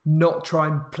not try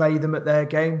and play them at their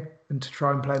game and to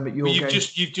try and play them at your game.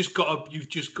 You've just got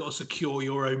to secure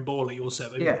your own ball at your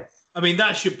set. Yeah. I mean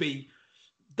that should be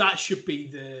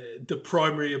the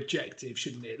primary objective,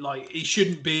 shouldn't it? Like it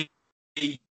shouldn't be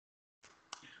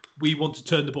we want to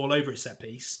turn the ball over at set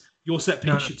piece. Your set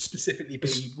piece should specifically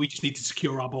be we just need to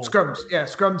secure our ball.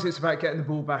 Scrums. It's about getting the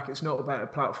ball back. It's not about a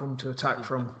platform to attack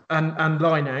from. And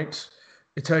line outs,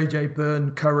 Itoje,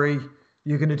 Beirne, Curry.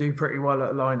 You're going to do pretty well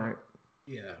at a line out.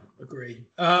 Yeah, agree.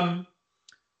 And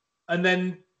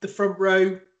then the front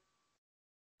row,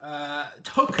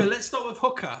 hooker. Let's start with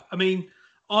hooker. I mean,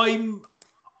 I'm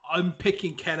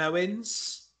picking Ken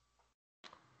Owens.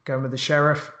 Going with the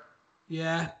Sheriff.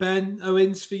 Yeah, Ben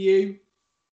Owens for you.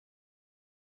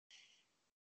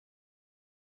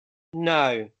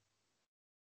 No.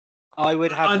 I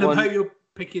would have and one. I hope you're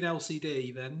picking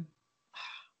LCD then.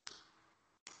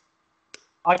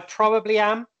 I probably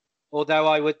am, although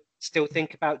I would still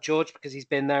think about George because he's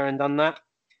been there and done that.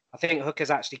 I think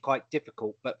hooker's actually quite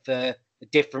difficult, but for a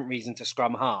different reason to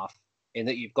scrum half, in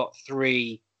that you've got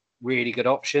 3 really good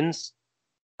options.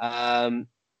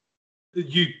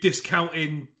 You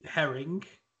discounting Herring?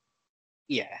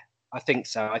 Yeah, I think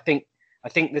so. I think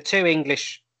the 2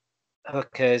 English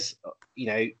hookers,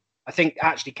 I think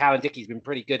actually Cowan-Dickie's been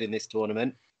pretty good in this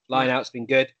tournament. Line-out's been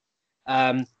good.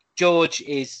 George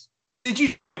is... Did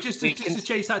you just to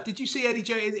chase that? Did you see Eddie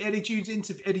Jones'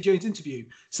 interview?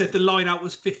 Said the line out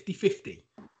was 50-50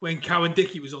 when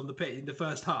Cowan-Dickie was on the pit in the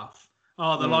first half.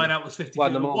 Oh, the line out was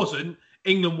 50-50. It wasn't.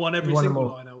 England won every single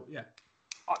line out. Yeah.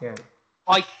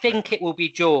 I think it will be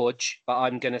George, but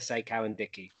I'm going to say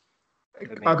Cowan-Dickie.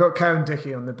 I got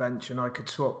Cowan-Dickie on the bench, and I could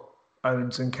swap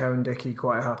Owens and Cowan-Dickie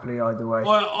quite happily either way.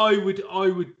 I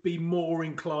would be more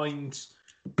inclined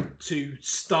to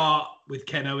start with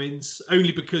Ken Owens,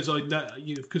 only because I know,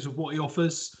 because of what he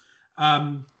offers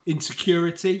in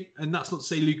security, and that's not to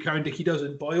say Luke Cowan-Dickie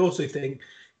doesn't, but I also think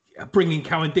bringing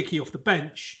Cowan-Dickie off the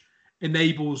bench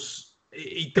enables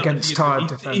against tired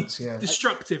defence. He's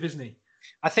destructive, isn't he?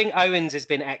 I think Owens has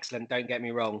been excellent. Don't get me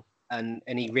wrong, and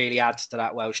he really adds to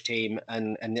that Welsh team,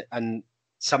 and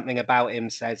something about him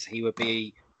says he would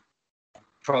be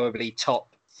probably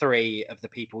top 3 of the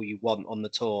people you want on the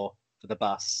tour for the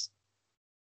bus.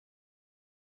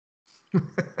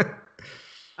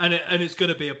 and it's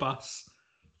going to be a bus.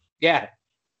 Yeah.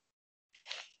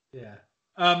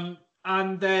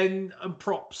 And then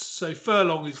props. So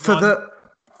Furlong is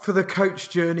for the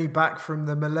coach journey back from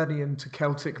the Millennium to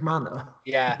Celtic Manor.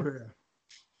 Yeah.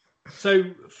 So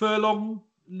Furlong,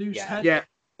 loose head. Yeah.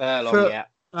 Furlong.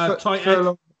 Tight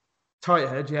Furlong, tight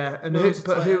head. Yeah. And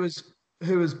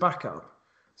who was backup?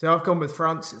 So I've gone with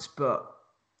Francis, but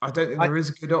I don't think there is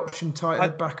a good option tight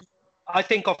head backup. I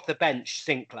think off the bench,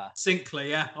 Sinclair. Sinclair,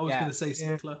 yeah. I was going to say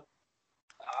Sinclair.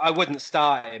 I wouldn't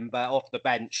start him, but off the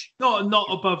bench. Not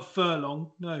above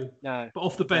Furlong, no. But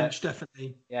off the bench,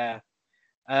 definitely. Yeah.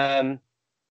 I've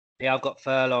got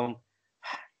Furlong.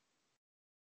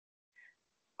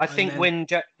 I think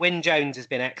Wyn Jones has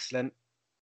been excellent.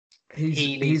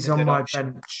 He's on my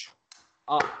bench.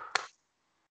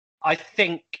 I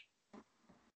think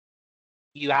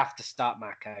you have to start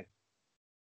Mako.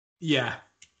 Yeah.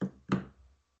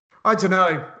 I don't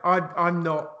know.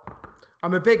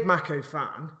 I'm a big Mako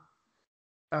fan,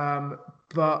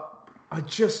 but I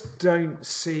just don't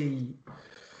see.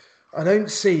 I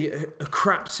don't see a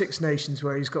crap Six Nations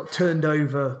where he's got turned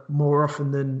over more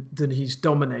often than he's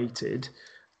dominated,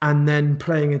 and then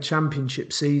playing a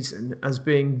championship season as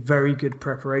being very good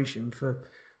preparation for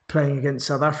playing against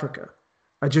South Africa.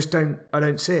 I just don't. I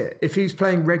don't see it. If he's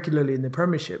playing regularly in the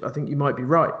Premiership, I think you might be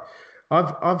right.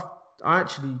 I've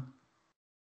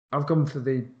gone for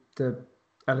the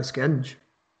Ellis Genge.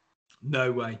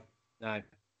 No way. No.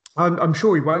 I'm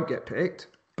sure he won't get picked,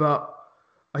 but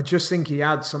I just think he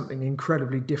adds something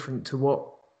incredibly different to what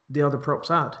the other props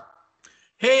had.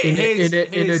 In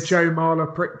a Joe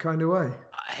Marler prick kind of way.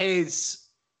 Here's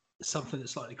something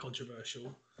that's slightly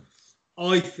controversial.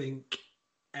 I think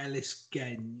Ellis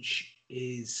Genge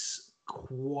is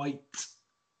quite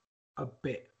a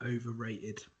bit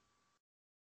overrated.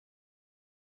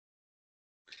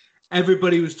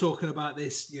 Everybody was talking about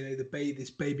this, this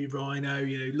baby rhino.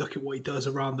 Look at what he does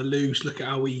around the loose. Look at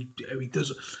how he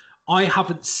does. I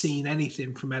haven't seen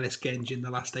anything from Ellis Genge in the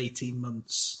last 18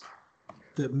 months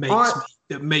that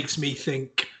makes me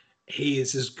think he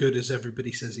is as good as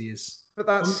everybody says he is. But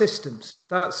that's systems.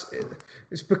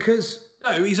 It's because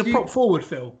he's a prop forward,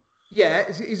 Phil. Yeah,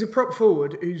 he's a prop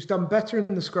forward who's done better in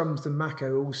the scrums than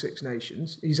Mako all Six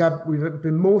Nations. We've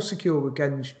been more secure with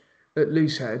Genge at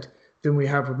loosehead than we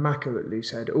have with Mako at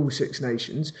loosehead, all Six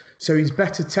Nations. So he's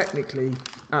better technically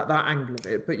at that angle of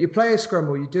it. But you play a scrum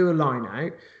or you do a line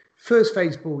out, first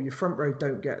phase ball, your front row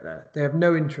don't get there. They have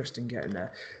no interest in getting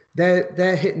there.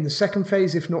 They're hitting the second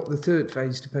phase, if not the third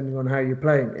phase, depending on how you're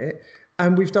playing it.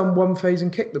 And we've done one phase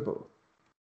and kicked the ball.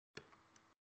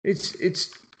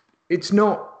 It's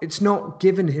not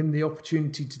giving him the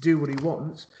opportunity to do what he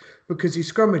wants because he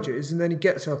scrummages and then he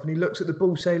gets up and he looks at the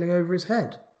ball sailing over his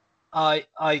head. I'm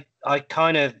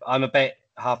a bit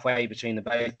halfway between the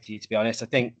both of you, to be honest. I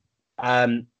think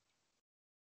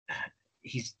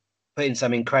he's put in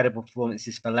some incredible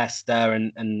performances for Leicester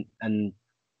and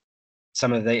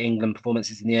some of the England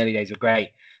performances in the early days were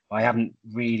great. I haven't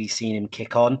really seen him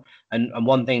kick on. And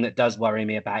one thing that does worry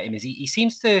me about him is he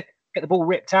seems to get the ball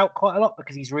ripped out quite a lot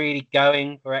because he's really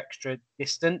going for extra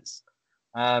distance.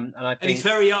 And I think he's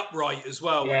very upright as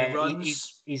well when he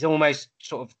runs. He's almost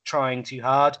sort of trying too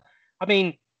hard. I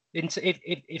mean,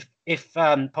 if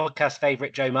podcast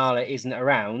favourite Joe Marler isn't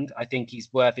around, I think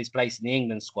he's worth his place in the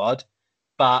England squad.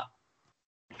 But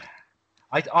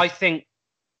I think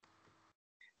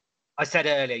I said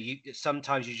earlier,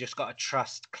 sometimes you just got to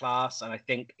trust class, and I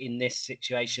think in this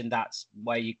situation, that's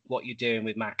what you're doing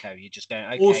with Mako. You're just going,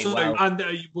 okay. Also, well, and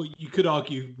you could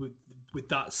argue with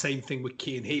that same thing with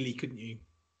Cian Healy, couldn't you?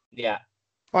 Yeah.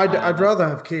 I'd rather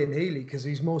have Cian Healy because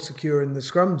he's more secure in the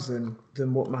scrums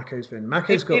than what Mako's been.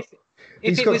 Mako's got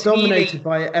dominated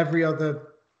by every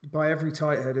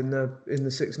tight head in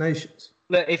the Six Nations.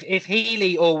 Look, if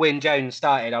Healy or Wyn Jones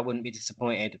started, I wouldn't be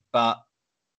disappointed. But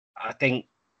I think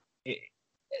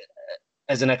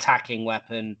as an attacking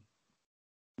weapon,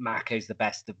 Mako's the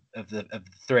best of the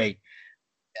three.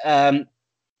 I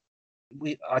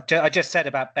just said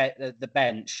about the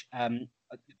bench.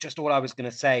 Just all I was going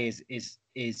to say is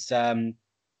I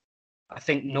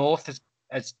think North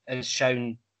has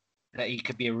shown that he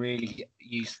could be a really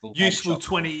useful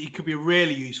 20. He could be a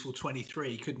really useful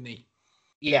 23, couldn't he?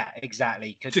 Yeah,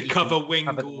 exactly. To cover wing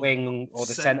or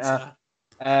the centre.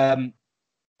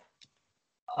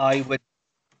 I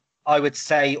would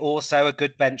say also a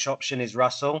good bench option is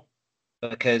Russell,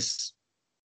 because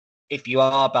if you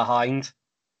are behind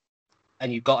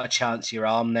and you've got a chance your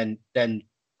arm, then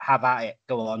have at it.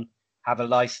 Go on, have a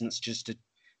license just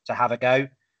to have a go.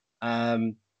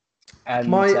 And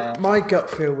my gut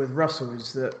feel with Russell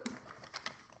is that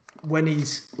when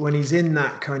he's in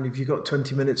that kind of, you've got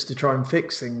 20 minutes to try and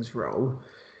fix things role,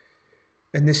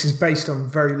 and this is based on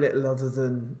very little other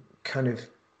than kind of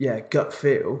gut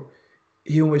feel,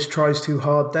 he almost tries too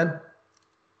hard. Then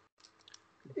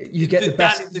you get the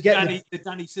best. The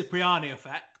Danny Cipriani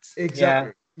effect.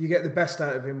 Exactly. Yeah. You get the best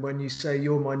out of him when you say,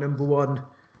 "You're my number one.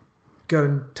 Go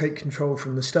and take control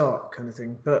from the start," kind of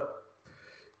thing. But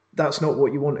that's not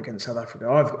what you want against South Africa.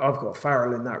 I've got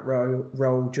Farrell in that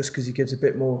role just because he gives a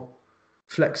bit more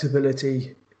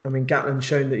flexibility. I mean, Gatland's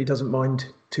shown that he doesn't mind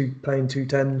playing 2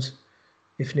 10s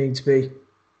if needs be.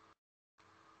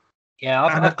 Yeah,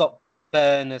 I've got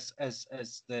Byrne as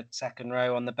the second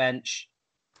row on the bench.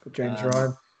 James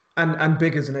Ryan and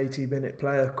Big as an 80-minute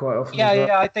player quite often. Yeah,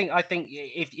 well. I think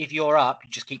if you're up, you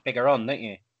just keep Bigger on, don't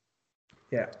you?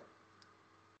 Yeah.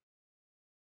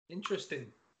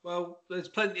 Interesting. Well, there's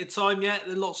plenty of time yet.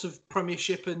 There's lots of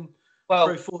Premiership and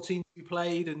Pro 14 to be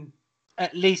played, and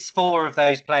at least 4 of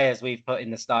those players we've put in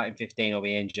the starting 15 will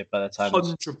be injured by the time.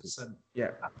 100%.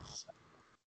 Yeah.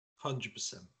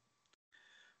 100%.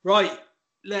 Right.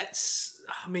 We've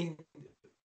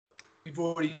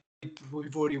already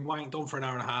wanked on for an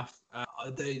hour and a half.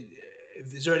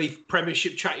 Is there any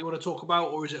Premiership chat you want to talk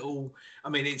about, or is it all? I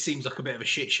mean, it seems like a bit of a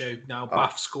shit show now.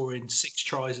 Bath scoring 6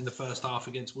 tries in the first half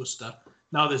against Worcester.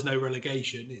 Now there's no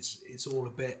relegation. It's all a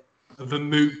bit of a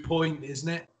moot point, isn't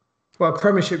it? Well,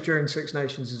 Premiership during Six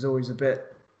Nations is always a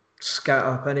bit scat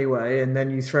up anyway, and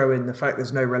then you throw in the fact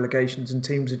there's no relegations and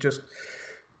teams are just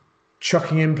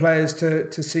chucking in players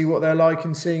to see what they're like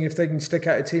and seeing if they can stick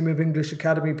out a team of English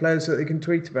Academy players so that they can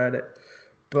tweet about it.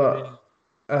 But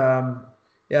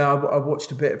I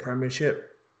watched a bit of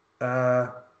Premiership. Yeah,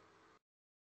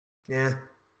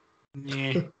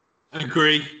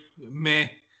 agree. Meh.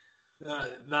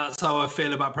 That's how I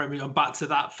feel about Premiership. I'm back to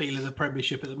that feeling of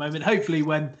Premiership at the moment. Hopefully,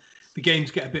 when the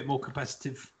games get a bit more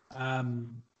competitive,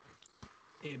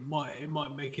 it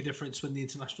might make a difference when the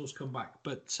internationals come back.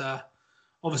 But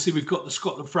obviously, we've got the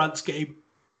Scotland-France game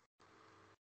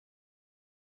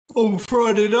on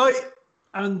Friday night,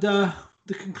 and the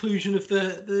conclusion of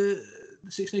the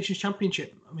Six Nations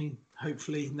Championship. I mean,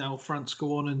 hopefully now France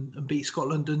go on and beat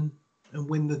Scotland and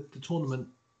win the tournament.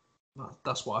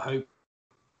 That's what I hope.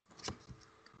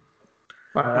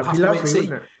 Well, that'd be lovely,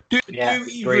 wouldn't it? Do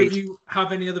either of you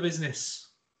have any other business?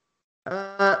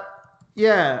 There's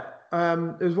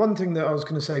one thing that I was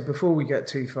going to say before we get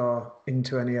too far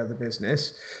into any other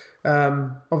business.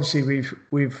 Obviously,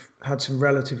 we've had some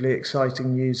relatively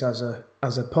exciting news as a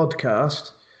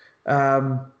podcast,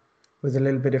 with a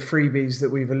little bit of freebies that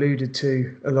we've alluded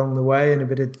to along the way and a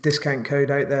bit of discount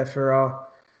code out there for our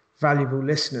valuable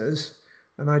listeners.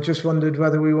 And I just wondered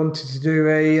whether we wanted to do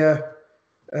a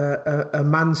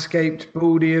Manscaped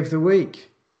Baldy of the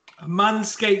Week. A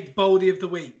Manscaped Baldy of the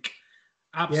Week.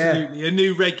 Absolutely. A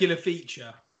new regular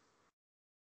feature.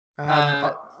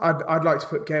 I'd like to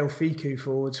put Gail Fiku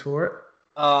forwards for it.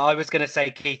 I was going to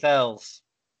say Keith Earls.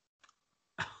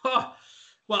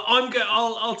 Well,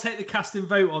 I'll take the casting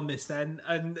vote on this then,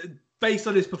 and based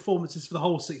on his performances for the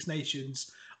whole Six Nations,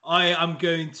 we're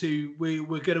going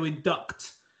to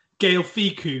induct Gail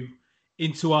Fiku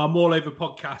into our More Over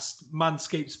podcast,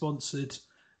 Manscaped sponsored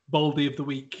Baldy of the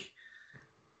Week,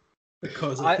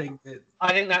 because I think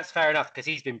that's fair enough, because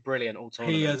he's been brilliant all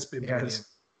tournament. He has been brilliant.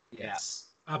 Yes,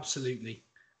 absolutely.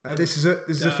 This is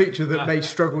a feature that may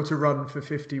struggle to run for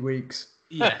 50 weeks.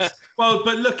 Yes. Well,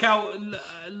 but look out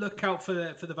for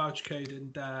the voucher code,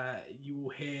 and you will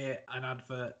hear an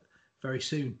advert very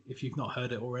soon if you've not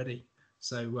heard it already.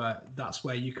 So that's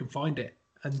where you can find it,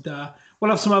 and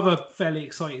we'll have some other fairly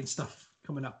exciting stuff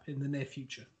coming up in the near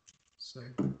future. So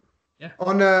yeah.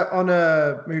 On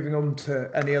moving on to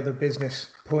any other business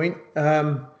point,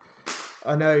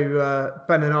 I know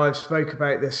Ben and I have spoke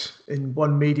about this in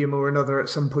one medium or another at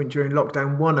some point during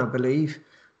lockdown 1, I believe.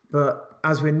 But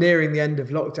as we're nearing the end of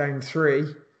lockdown 3,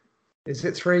 is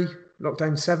it 3?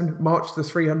 Lockdown 7, March the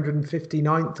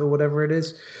 359th or whatever it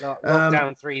is.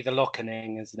 Lockdown 3, the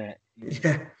lockening, isn't it?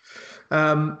 Yeah.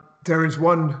 There is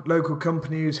one local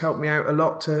company who's helped me out a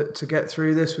lot to get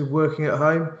through this with working at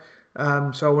home.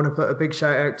 So I want to put a big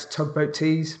shout out to Tugboat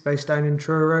Teas, based down in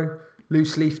Truro.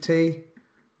 Loose leaf tea.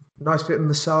 Nice bit of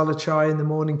masala chai in the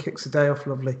morning, kicks the day off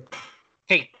lovely.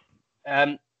 Hey,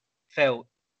 Phil,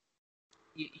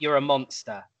 you're a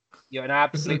monster. You're an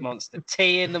absolute monster.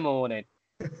 Tea in the morning.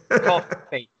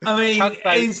 Coffee. I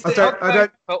mean,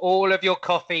 Tugboat for all of your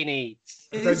coffee needs.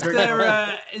 Is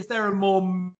there a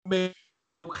more middle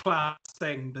class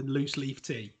thing than loose leaf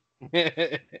tea?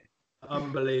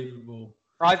 Unbelievable.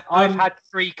 I've had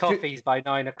 3 coffees by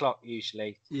 9 o'clock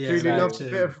usually. Yeah, Julie loves a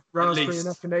bit of raspberry and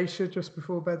echinacea just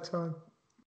before bedtime.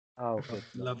 Oh, good.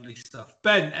 Lovely stuff.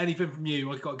 Ben, anything from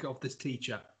you? I've got to get off this tea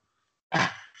chat.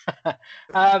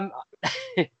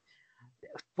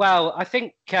 Well, I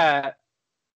think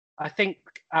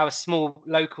our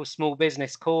local small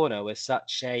business corner was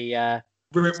such a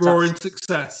roaring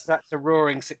success. That's a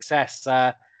roaring success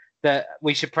that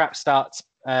we should perhaps start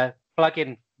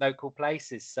plugging local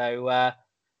places. So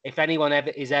if anyone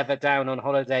is ever down on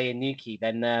holiday in Newquay,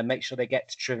 then make sure they get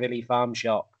to Trevilly Farm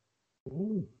Shop.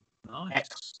 Ooh,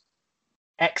 nice.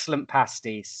 Excellent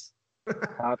pasties.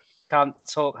 Can't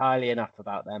talk highly enough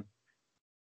about them.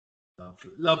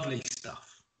 Lovely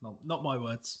stuff. Not my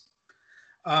words.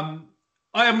 I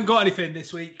haven't got anything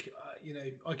this week.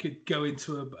 I could go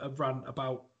into a rant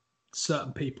about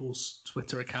certain people's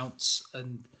Twitter accounts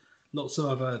and lots of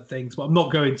other things, but I'm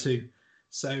not going to.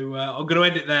 So I'm going to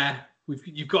end it there.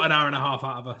 You've got an hour and a half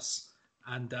out of us,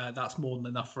 and that's more than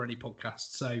enough for any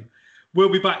podcast. So we'll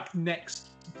be back next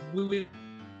week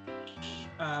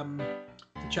to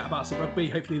chat about some rugby.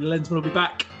 Hopefully the Lensman will be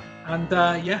back, and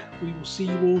we will see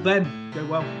you all then. Go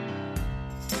well.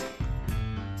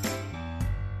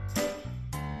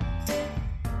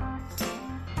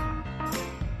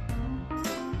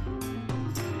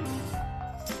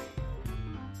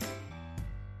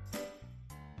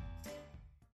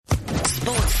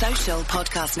 Social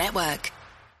Podcast Network.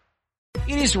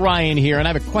 It is Ryan here, and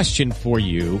I have a question for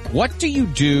you. What do you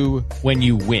do when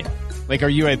you win? Like, are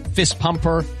you a fist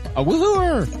pumper, a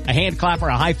woohooer, a hand clapper,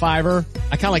 a high fiver?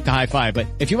 I kind of like the high five, but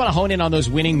if you want to hone in on those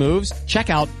winning moves, check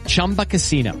out Chumba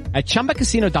Casino. At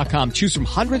ChumbaCasino.com, choose from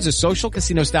hundreds of social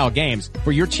casino style games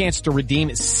for your chance to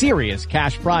redeem serious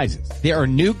cash prizes. There are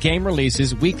new game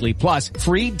releases weekly, plus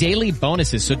free daily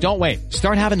bonuses. So don't wait.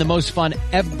 Start having the most fun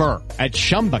ever at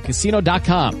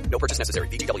ChumbaCasino.com. No purchase necessary.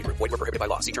 VGW Group. Void where prohibited by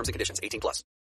law. See terms and conditions. 18+.